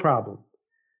 No problem.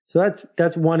 So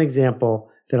that's one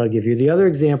example that I'll give you. The other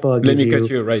example I'll give you. Let me cut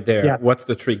you right there. Yeah. What's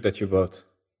the trick that you bought?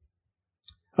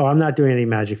 Oh, I'm not doing any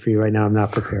magic for you right now. I'm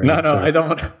not prepared. No,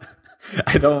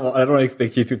 I don't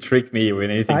expect you to trick me with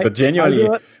anything. But genuinely,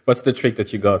 what's the trick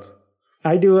that you got?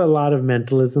 I do a lot of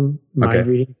mentalism, mind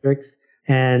reading tricks.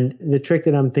 And the trick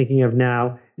that I'm thinking of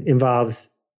now involves,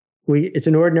 it's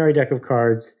an ordinary deck of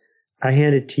cards. I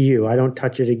hand it to you. I don't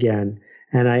touch it again.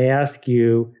 And I ask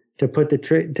you to put the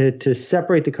trick, to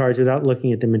separate the cards without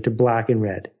looking at them into black and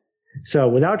red. So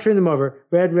without turning them over,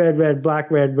 red,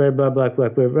 black, red, black,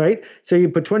 right? So you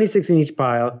put 26 in each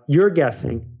pile. You're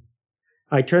guessing.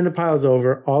 I turn the piles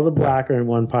over. All the black are in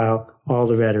one pile. All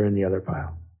the red are in the other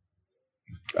pile.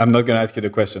 I'm not going to ask you the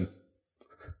question.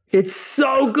 It's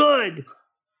so good.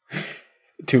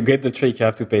 To get the trick, you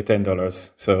have to pay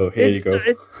 $10. So here you go.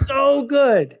 It's so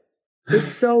good. It's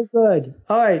so good.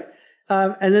 All right.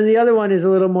 And then the other one is a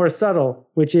little more subtle,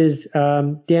 which is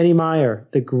Danny Meyer,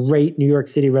 the great New York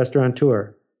City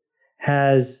restaurateur,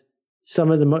 has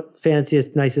some of the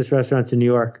fanciest, nicest restaurants in New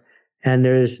York, and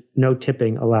there's no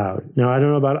tipping allowed. Now, I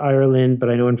don't know about Ireland, but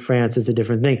I know in France it's a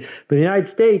different thing. But in the United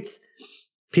States,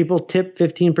 people tip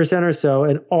 15% or so,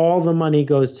 and all the money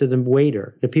goes to the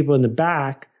waiter. The people in the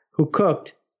back who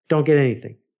cooked don't get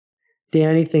anything.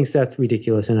 Danny thinks that's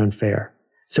ridiculous and unfair.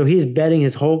 So he's betting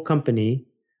his whole company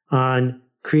on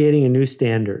creating a new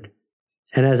standard.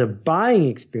 And as a buying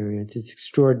experience, it's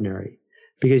extraordinary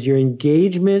because your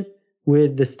engagement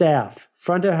with the staff,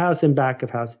 front of house and back of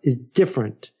house, is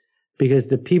different because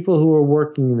the people who are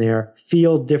working there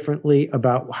feel differently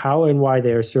about how and why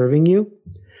they are serving you.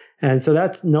 And so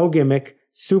that's no gimmick,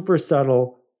 super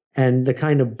subtle, and the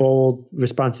kind of bold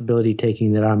responsibility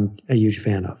taking that I'm a huge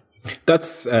fan of.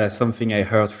 That's something I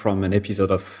heard from an episode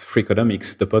of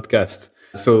Freakonomics, the podcast.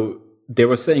 So they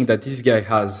were saying that this guy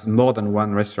has more than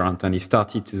one restaurant and he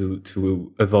started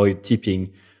to avoid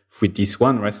tipping with this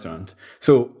one restaurant.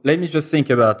 So let me just think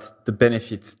about the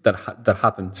benefits that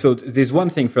happen. So there's one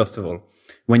thing, first of all,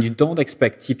 when you don't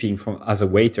expect tipping as a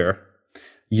waiter,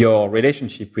 your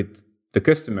relationship with the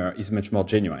customer is much more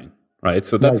genuine, right?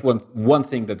 So that's one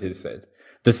thing that is said.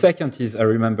 The second is,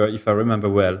 if I remember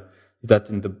well, that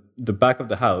in the back of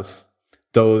the house,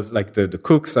 those like the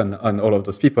cooks and all of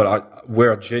those people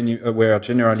were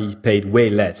generally paid way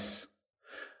less.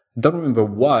 Don't remember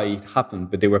why it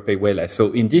happened, but they were paid way less.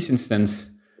 So in this instance,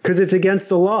 because it's against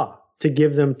the law to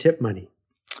give them tip money.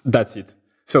 That's it.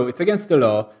 So it's against the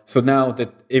law. So now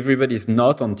that everybody is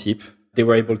not on tip, they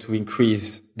were able to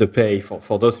increase the pay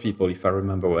for those people, if I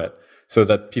remember well, so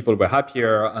that people were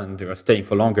happier and they were staying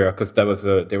for longer because there was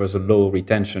a low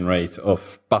retention rate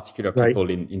of particular people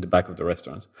in the back of the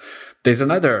restaurant. There's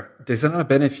another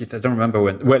benefit. I don't remember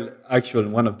when. Well, actually,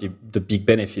 one of the big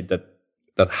benefit that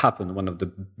happened, one of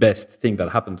the best thing that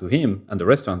happened to him and the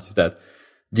restaurant is that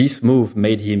this move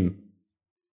made him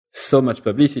so much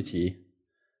publicity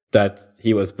that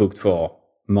he was booked for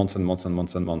months and months and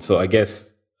months and months. So I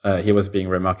guess he was being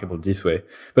remarkable this way.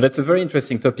 But that's a very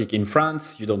interesting topic. In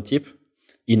France, you don't tip.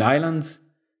 In Ireland,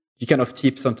 you kind of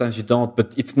tip. Sometimes you don't,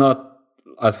 but it's not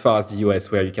as far as the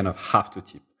US where you kind of have to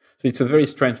tip. So it's a very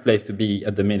strange place to be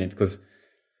at the minute because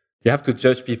you have to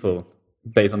judge people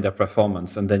based on their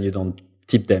performance and then you don't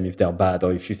tip them if they're bad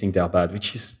or if you think they're bad,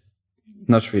 which is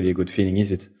not really a good feeling,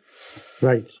 is it?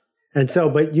 Right. And so,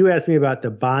 but you asked me about the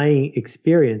buying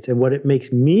experience, and what it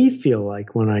makes me feel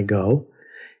like when I go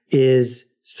is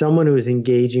someone who is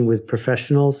engaging with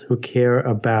professionals who care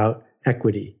about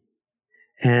equity.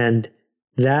 And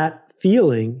that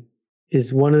feeling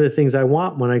is one of the things I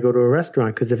want when I go to a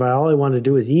restaurant, because if all I want to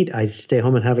do is eat, I stay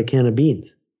home and have a can of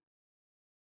beans.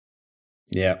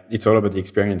 Yeah, it's all about the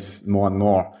experience more and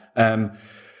more.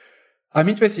 I'm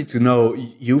interested to know,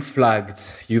 you've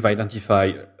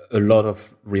identified a lot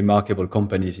of remarkable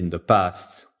companies in the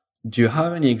past. Do you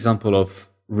have any example of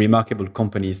remarkable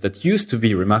companies that used to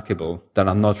be remarkable that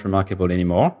are not remarkable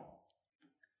anymore?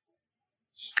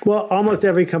 Well, almost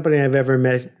every company I've ever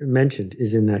mentioned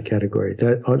is in that category.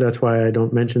 That's why I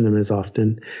don't mention them as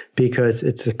often, because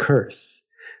it's a curse.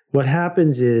 What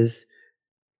happens is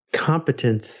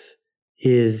competence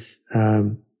is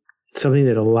something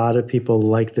that a lot of people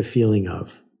like the feeling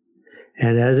of.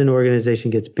 And as an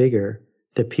organization gets bigger,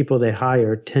 the people they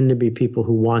hire tend to be people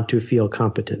who want to feel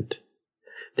competent.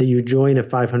 That you join a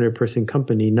 500-person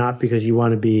company not because you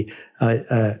want to be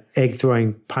a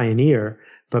egg-throwing pioneer,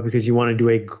 but because you want to do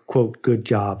a, quote, good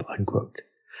job, unquote.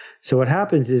 So what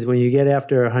happens is when you get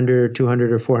after 100 or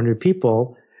 200 or 400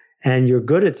 people and you're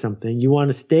good at something, you want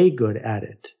to stay good at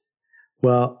it.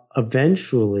 Well,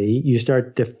 eventually you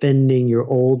start defending your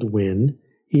old win,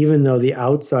 even though the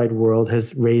outside world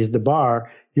has raised the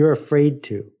bar, you're afraid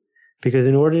to. Because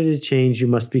in order to change, you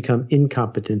must become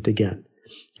incompetent again.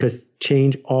 Because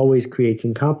change always creates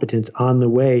incompetence on the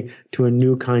way to a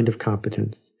new kind of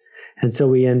competence. And so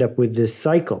we end up with this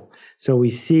cycle. So we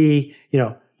see,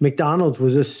 McDonald's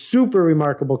was a super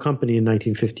remarkable company in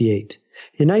 1958.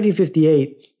 In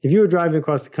 1958, if you were driving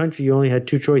across the country, you only had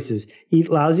two choices: eat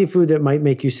lousy food that might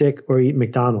make you sick or eat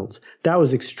McDonald's. That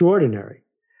was extraordinary.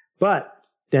 But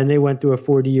then they went through a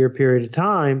 40-year period of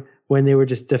time when they were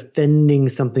just defending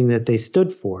something that they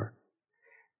stood for.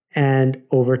 And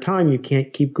over time, you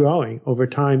can't keep growing. Over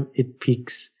time, it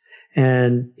peaks.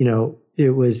 And, it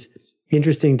was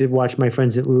interesting to watch my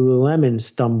friends at Lululemon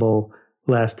stumble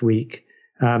last week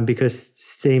because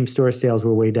same-store sales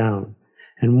were way down.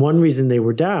 And one reason they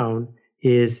were down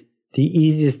is the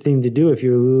easiest thing to do if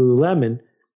you're Lululemon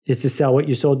is to sell what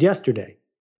you sold yesterday.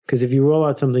 Because if you roll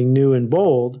out something new and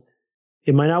bold,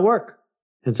 it might not work.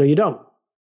 And so you don't.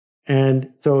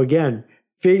 And so again,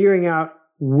 figuring out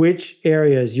which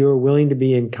areas you're willing to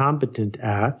be incompetent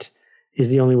at is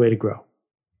the only way to grow.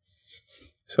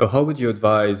 So how would you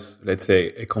advise, let's say,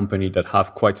 a company that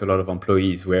have quite a lot of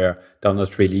employees where they're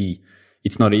not really,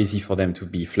 it's not easy for them to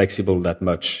be flexible that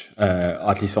much,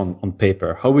 at least on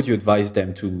paper. How would you advise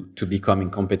them to become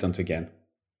incompetent again?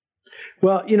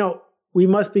 Well, we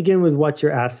must begin with what's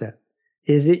your asset.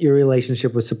 Is it your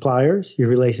relationship with suppliers, your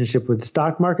relationship with the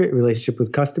stock market, your relationship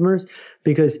with customers?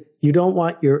 Because you don't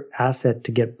want your asset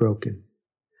to get broken.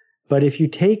 But if you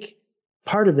take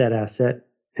part of that asset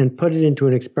and put it into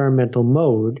an experimental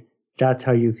mode, that's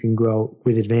how you can grow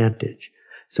with advantage.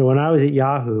 So when I was at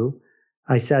Yahoo,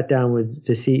 I sat down with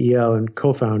the CEO and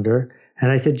co-founder,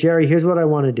 and I said, Jerry, here's what I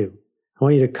want to do. I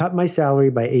want you to cut my salary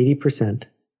by 80%,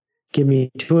 give me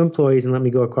 2 employees, and let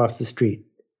me go across the street.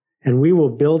 And we will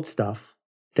build stuff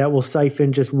that will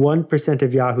siphon just 1%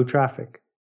 of Yahoo traffic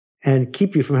and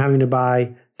keep you from having to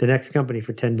buy the next company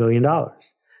for $10 billion.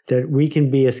 That we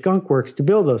can be a skunkworks to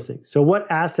build those things. So what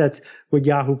assets would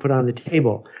Yahoo put on the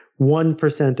table?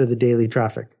 1% of the daily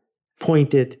traffic.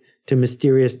 Point it to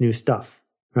mysterious new stuff,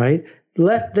 right?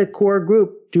 Let the core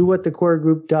group do what the core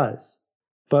group does.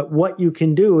 But what you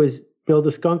can do is build a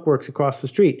skunkworks across the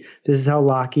street. This is how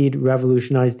Lockheed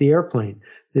revolutionized the airplane.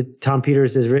 Tom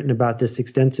Peters has written about this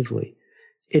extensively.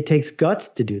 It takes guts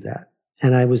to do that.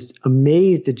 And I was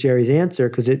amazed at Jerry's answer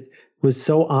because it was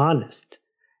so honest.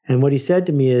 And what he said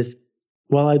to me is,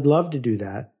 well, I'd love to do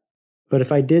that. But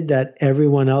if I did that,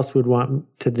 everyone else would want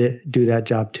to do that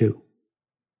job too.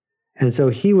 And so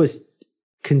he was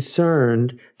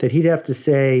concerned that he'd have to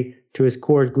say to his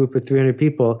core group of 300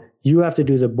 people, you have to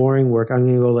do the boring work. I'm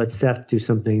going to go let Seth do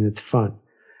something that's fun.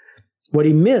 What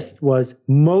he missed was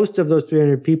most of those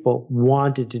 300 people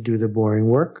wanted to do the boring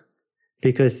work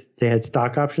because they had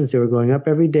stock options. They were going up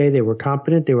every day. They were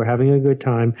competent. They were having a good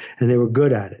time, and they were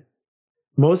good at it.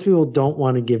 Most people don't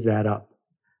want to give that up.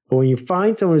 But when you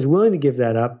find someone who's willing to give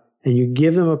that up and you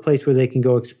give them a place where they can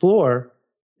go explore,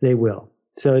 they will.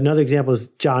 So another example is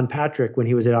John Patrick when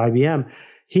he was at IBM.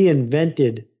 He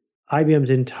invented IBM's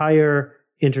entire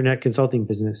internet consulting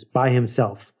business by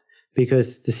himself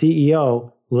because the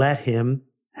CEO let him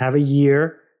have a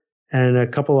year and a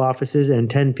couple offices and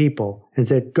 10 people and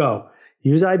said, go,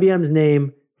 use IBM's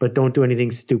name, but don't do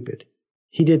anything stupid.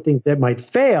 He did things that might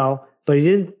fail, but he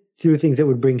didn't do things that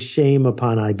would bring shame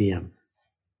upon IBM.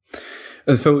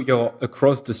 So your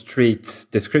across the street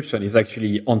description is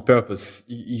actually on purpose.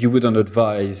 You wouldn't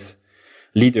advise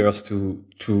leaders to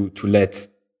let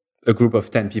a group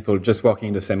of 10 people just working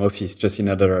in the same office, just in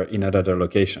another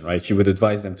location, right? You would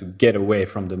advise them to get away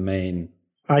from the main.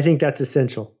 I think that's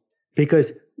essential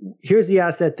because here's the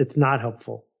asset that's not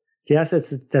helpful. The asset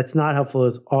that's not helpful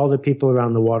is all the people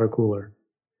around the water cooler.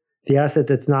 The asset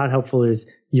that's not helpful is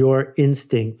your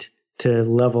instinct to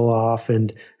level off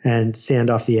and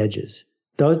sand off the edges.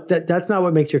 That's not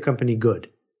what makes your company good.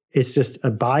 It's just a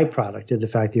byproduct of the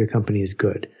fact that your company is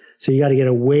good. So you got to get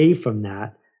away from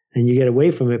that, and you get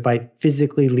away from it by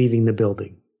physically leaving the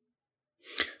building.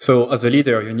 So as a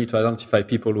leader, you need to identify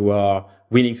people who are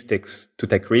willing to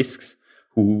take risks,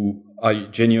 who are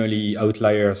genuinely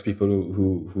outliers, people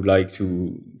who like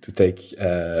to take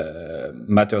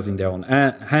matters in their own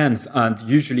hands. And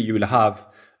usually you will have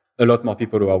a lot more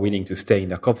people who are willing to stay in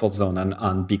their comfort zone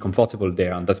and be comfortable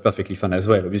there. And that's perfectly fine as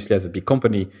well. Obviously, as a big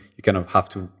company, you kind of have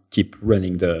to keep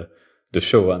running the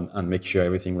show and make sure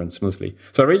everything runs smoothly.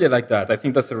 So I really like that. I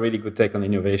think that's a really good take on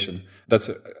innovation. That's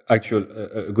a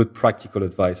good practical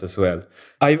advice as well.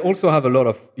 I also have a lot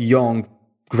of young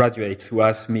graduates who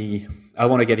ask me, I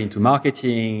want to get into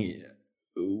marketing.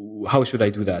 How should I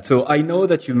do that? So I know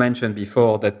that you mentioned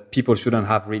before that people shouldn't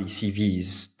have really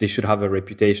CVs. They should have a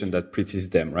reputation that precedes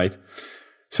them, right?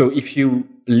 So if you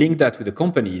link that with the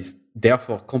companies,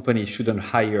 therefore companies shouldn't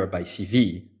hire by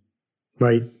CV.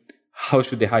 Right. How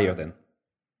should they hire then?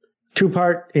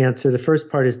 Two-part answer. The first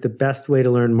part is the best way to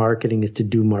learn marketing is to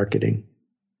do marketing,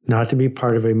 not to be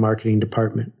part of a marketing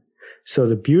department. So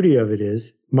the beauty of it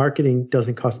is marketing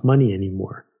doesn't cost money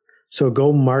anymore. So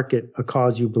go market a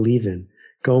cause you believe in.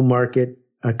 Go market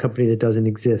a company that doesn't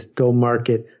exist. Go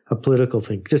market a political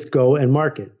thing. Just go and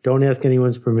market. Don't ask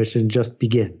anyone's permission. Just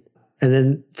begin. And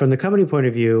then from the company point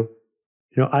of view,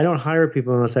 I don't hire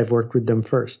people unless I've worked with them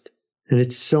first. And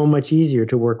it's so much easier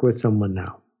to work with someone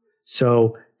now.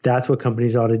 So that's what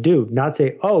companies ought to do. Not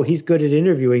say, oh, he's good at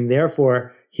interviewing,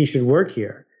 therefore he should work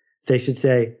here. They should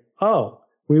say, oh,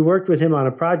 we worked with him on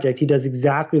a project. He does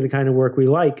exactly the kind of work we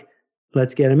like.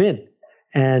 Let's get him in.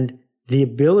 And the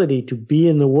ability to be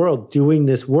in the world doing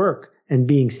this work and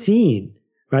being seen,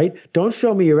 right? Don't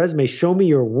show me your resume, show me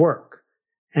your work.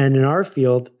 And in our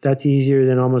field, that's easier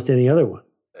than almost any other one.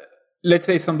 Let's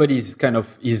say somebody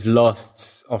is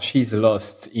lost or she's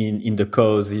lost in the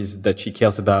causes that she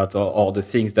cares about or the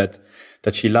things that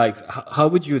she likes. How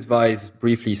would you advise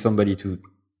briefly somebody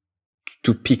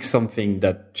to pick something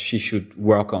that she should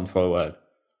work on for a while?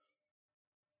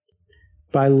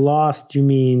 By lost, you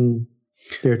mean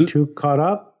they're too caught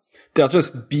up? They're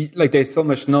just there's so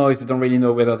much noise. They don't really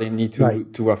know whether they need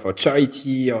to work for a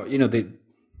charity or, they.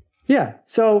 Yeah.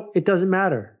 So it doesn't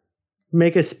matter.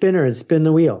 Make a spinner and spin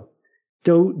the wheel.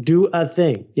 Do a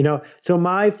thing, So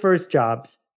my first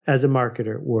jobs as a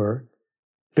marketer were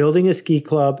building a ski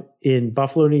club in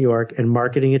Buffalo, New York and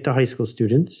marketing it to high school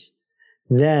students.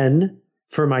 Then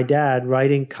for my dad,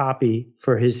 writing copy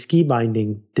for his ski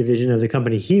binding division of the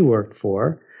company he worked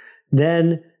for.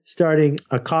 Then starting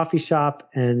a coffee shop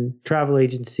and travel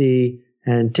agency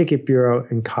and ticket bureau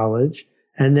in college.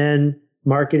 And then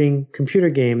marketing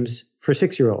computer games for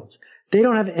 6-year-olds. They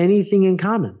don't have anything in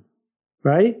common,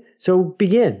 right? So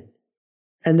begin.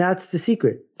 And that's the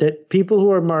secret, that people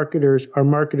who are marketers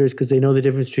because they know the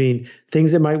difference between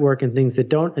things that might work and things that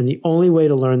don't. And the only way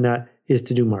to learn that is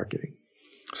to do marketing.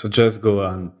 So just go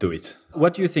and do it.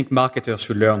 What do you think marketers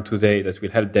should learn today that will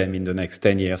help them in the next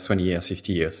 10 years, 20 years,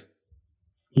 50 years?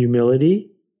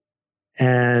 Humility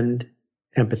and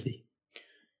empathy.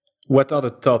 What are the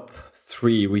top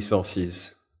 3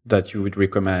 resources that you would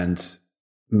recommend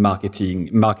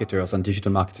marketers and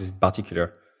digital marketers in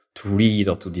particular to read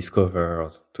or to discover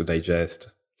or to digest?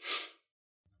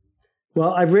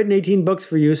 Well, I've written 18 books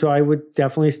for you, so I would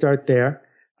definitely start there.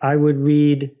 I would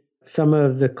read some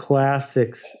of the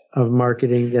classics of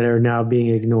marketing that are now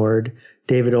being ignored.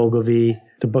 David Ogilvy,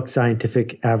 the book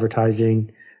Scientific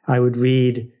Advertising. I would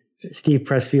read Steve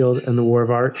Pressfield and the War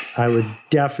of Art. I would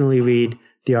definitely read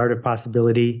The Art of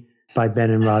Possibility by Ben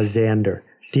and Roz Zander.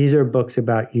 These are books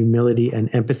about humility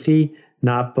and empathy,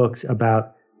 not books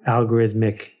about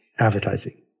algorithmic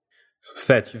advertising.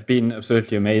 Seth, you've been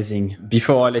absolutely amazing.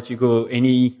 Before I let you go,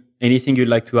 anything you'd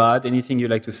like to add? Anything you'd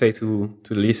like to say to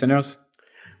the listeners?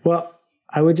 Well,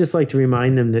 I would just like to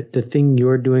remind them that the thing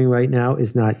you're doing right now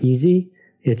is not easy.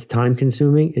 It's time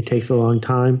consuming. It takes a long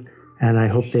time. And I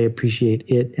hope they appreciate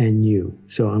it and you.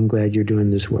 So I'm glad you're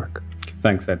doing this work.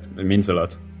 Thanks, Seth. It means a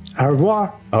lot. Au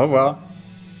revoir. Au revoir.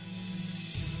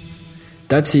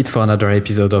 That's it for another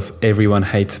episode of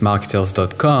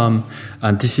everyonehatesmarketers.com.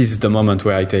 And this is the moment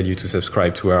where I tell you to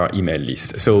subscribe to our email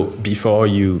list. So before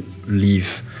you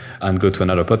leave and go to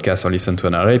another podcast or listen to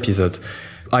another episode,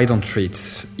 I don't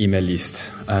treat email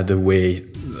list the way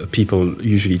people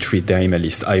usually treat their email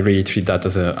list. I really treat that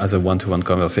as a one-to-one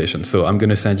conversation. So I'm going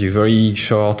to send you very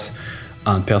short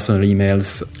and personal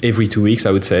emails every 2 weeks,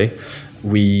 I would say.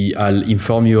 I'll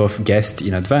inform you of guests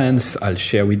in advance. I'll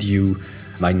share with you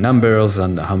my numbers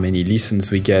and how many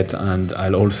listens we get. And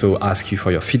I'll also ask you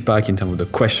for your feedback in terms of the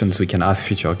questions we can ask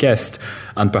future guests.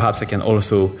 And perhaps I can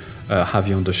also have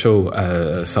you on the show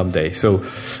someday. So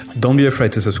don't be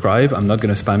afraid to subscribe. I'm not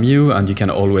going to spam you, and you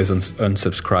can always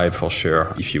unsubscribe for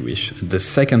sure if you wish. The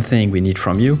second thing we need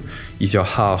from you is your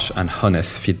harsh and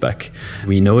honest feedback.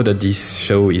 We know that this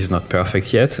show is not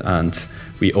perfect yet, and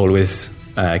we always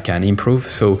can improve.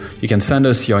 So you can send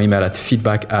us your email at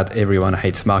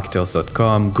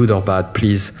feedback@everyonehatesmarketers.com. Good or bad,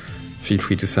 please feel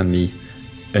free to send me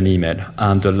an email.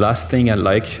 And the last thing I'd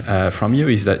like from you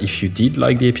is that if you did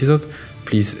like the episode,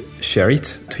 please share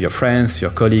it to your friends,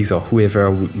 your colleagues, or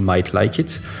whoever might like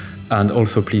it. And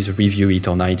also please review it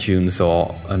on iTunes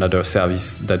or another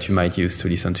service that you might use to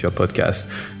listen to your podcast.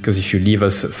 Because if you leave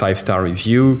us a 5-star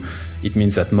review, it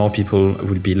means that more people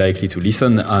will be likely to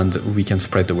listen and we can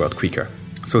spread the word quicker.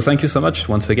 So thank you so much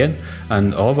once again,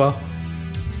 and au revoir.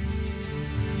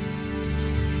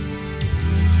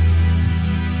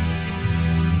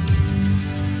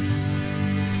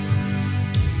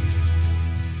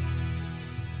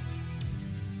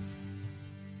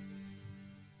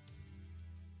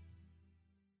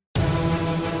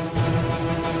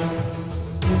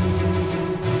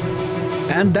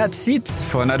 And that's it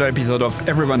for another episode of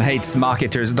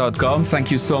everyonehatesmarketers.com.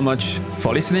 Thank you so much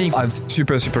for listening. I'm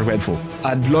super grateful.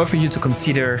 I'd love for you to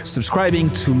consider subscribing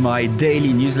to my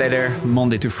daily newsletter,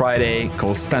 Monday to Friday,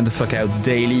 called Stand the Fuck Out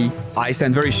Daily. I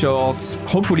send very short,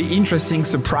 hopefully interesting,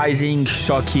 surprising,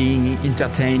 shocking,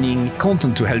 entertaining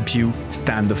content to help you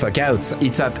stand the fuck out.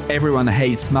 It's at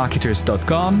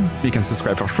everyonehatesmarketers.com. You can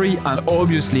subscribe for free and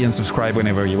obviously unsubscribe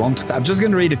whenever you want. I'm just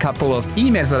going to read a couple of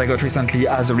emails that I got recently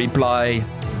as a reply.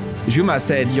 Juma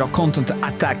said, your content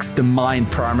attacks the mind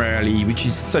primarily, which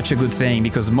is such a good thing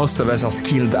because most of us are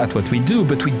skilled at what we do,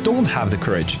 but we don't have the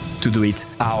courage to do it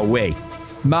our way.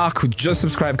 Mark, who just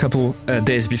subscribed a couple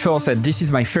days before, said, this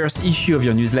is my first issue of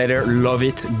your newsletter. Love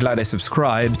it. Glad I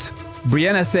subscribed.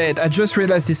 Brianna said, I just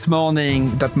realized this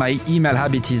morning that my email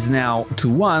habit is now to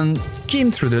 1,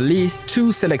 skim through the list,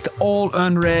 2, select all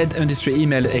unread industry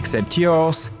email except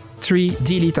yours, 3,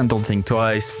 delete and don't think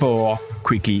twice, 4,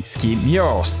 quickly skim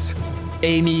yours.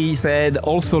 Amy said,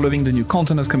 also loving the new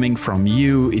content that's coming from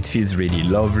you. It feels really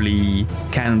lovely.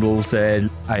 Candle said,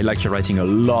 I like your writing a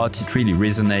lot. It really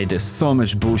resonates. There's so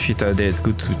much bullshit out there. It's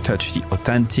good to touch the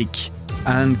authentic.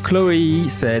 And Chloe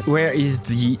said, where is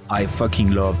the I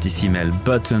fucking love this email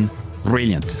button?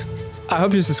 Brilliant. I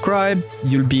hope you subscribe.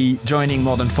 You'll be joining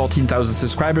more than 14,000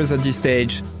 subscribers at this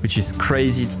stage, which is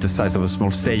crazy. It's the size of a small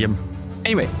stadium.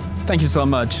 Anyway, thank you so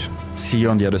much. See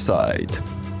you on the other side.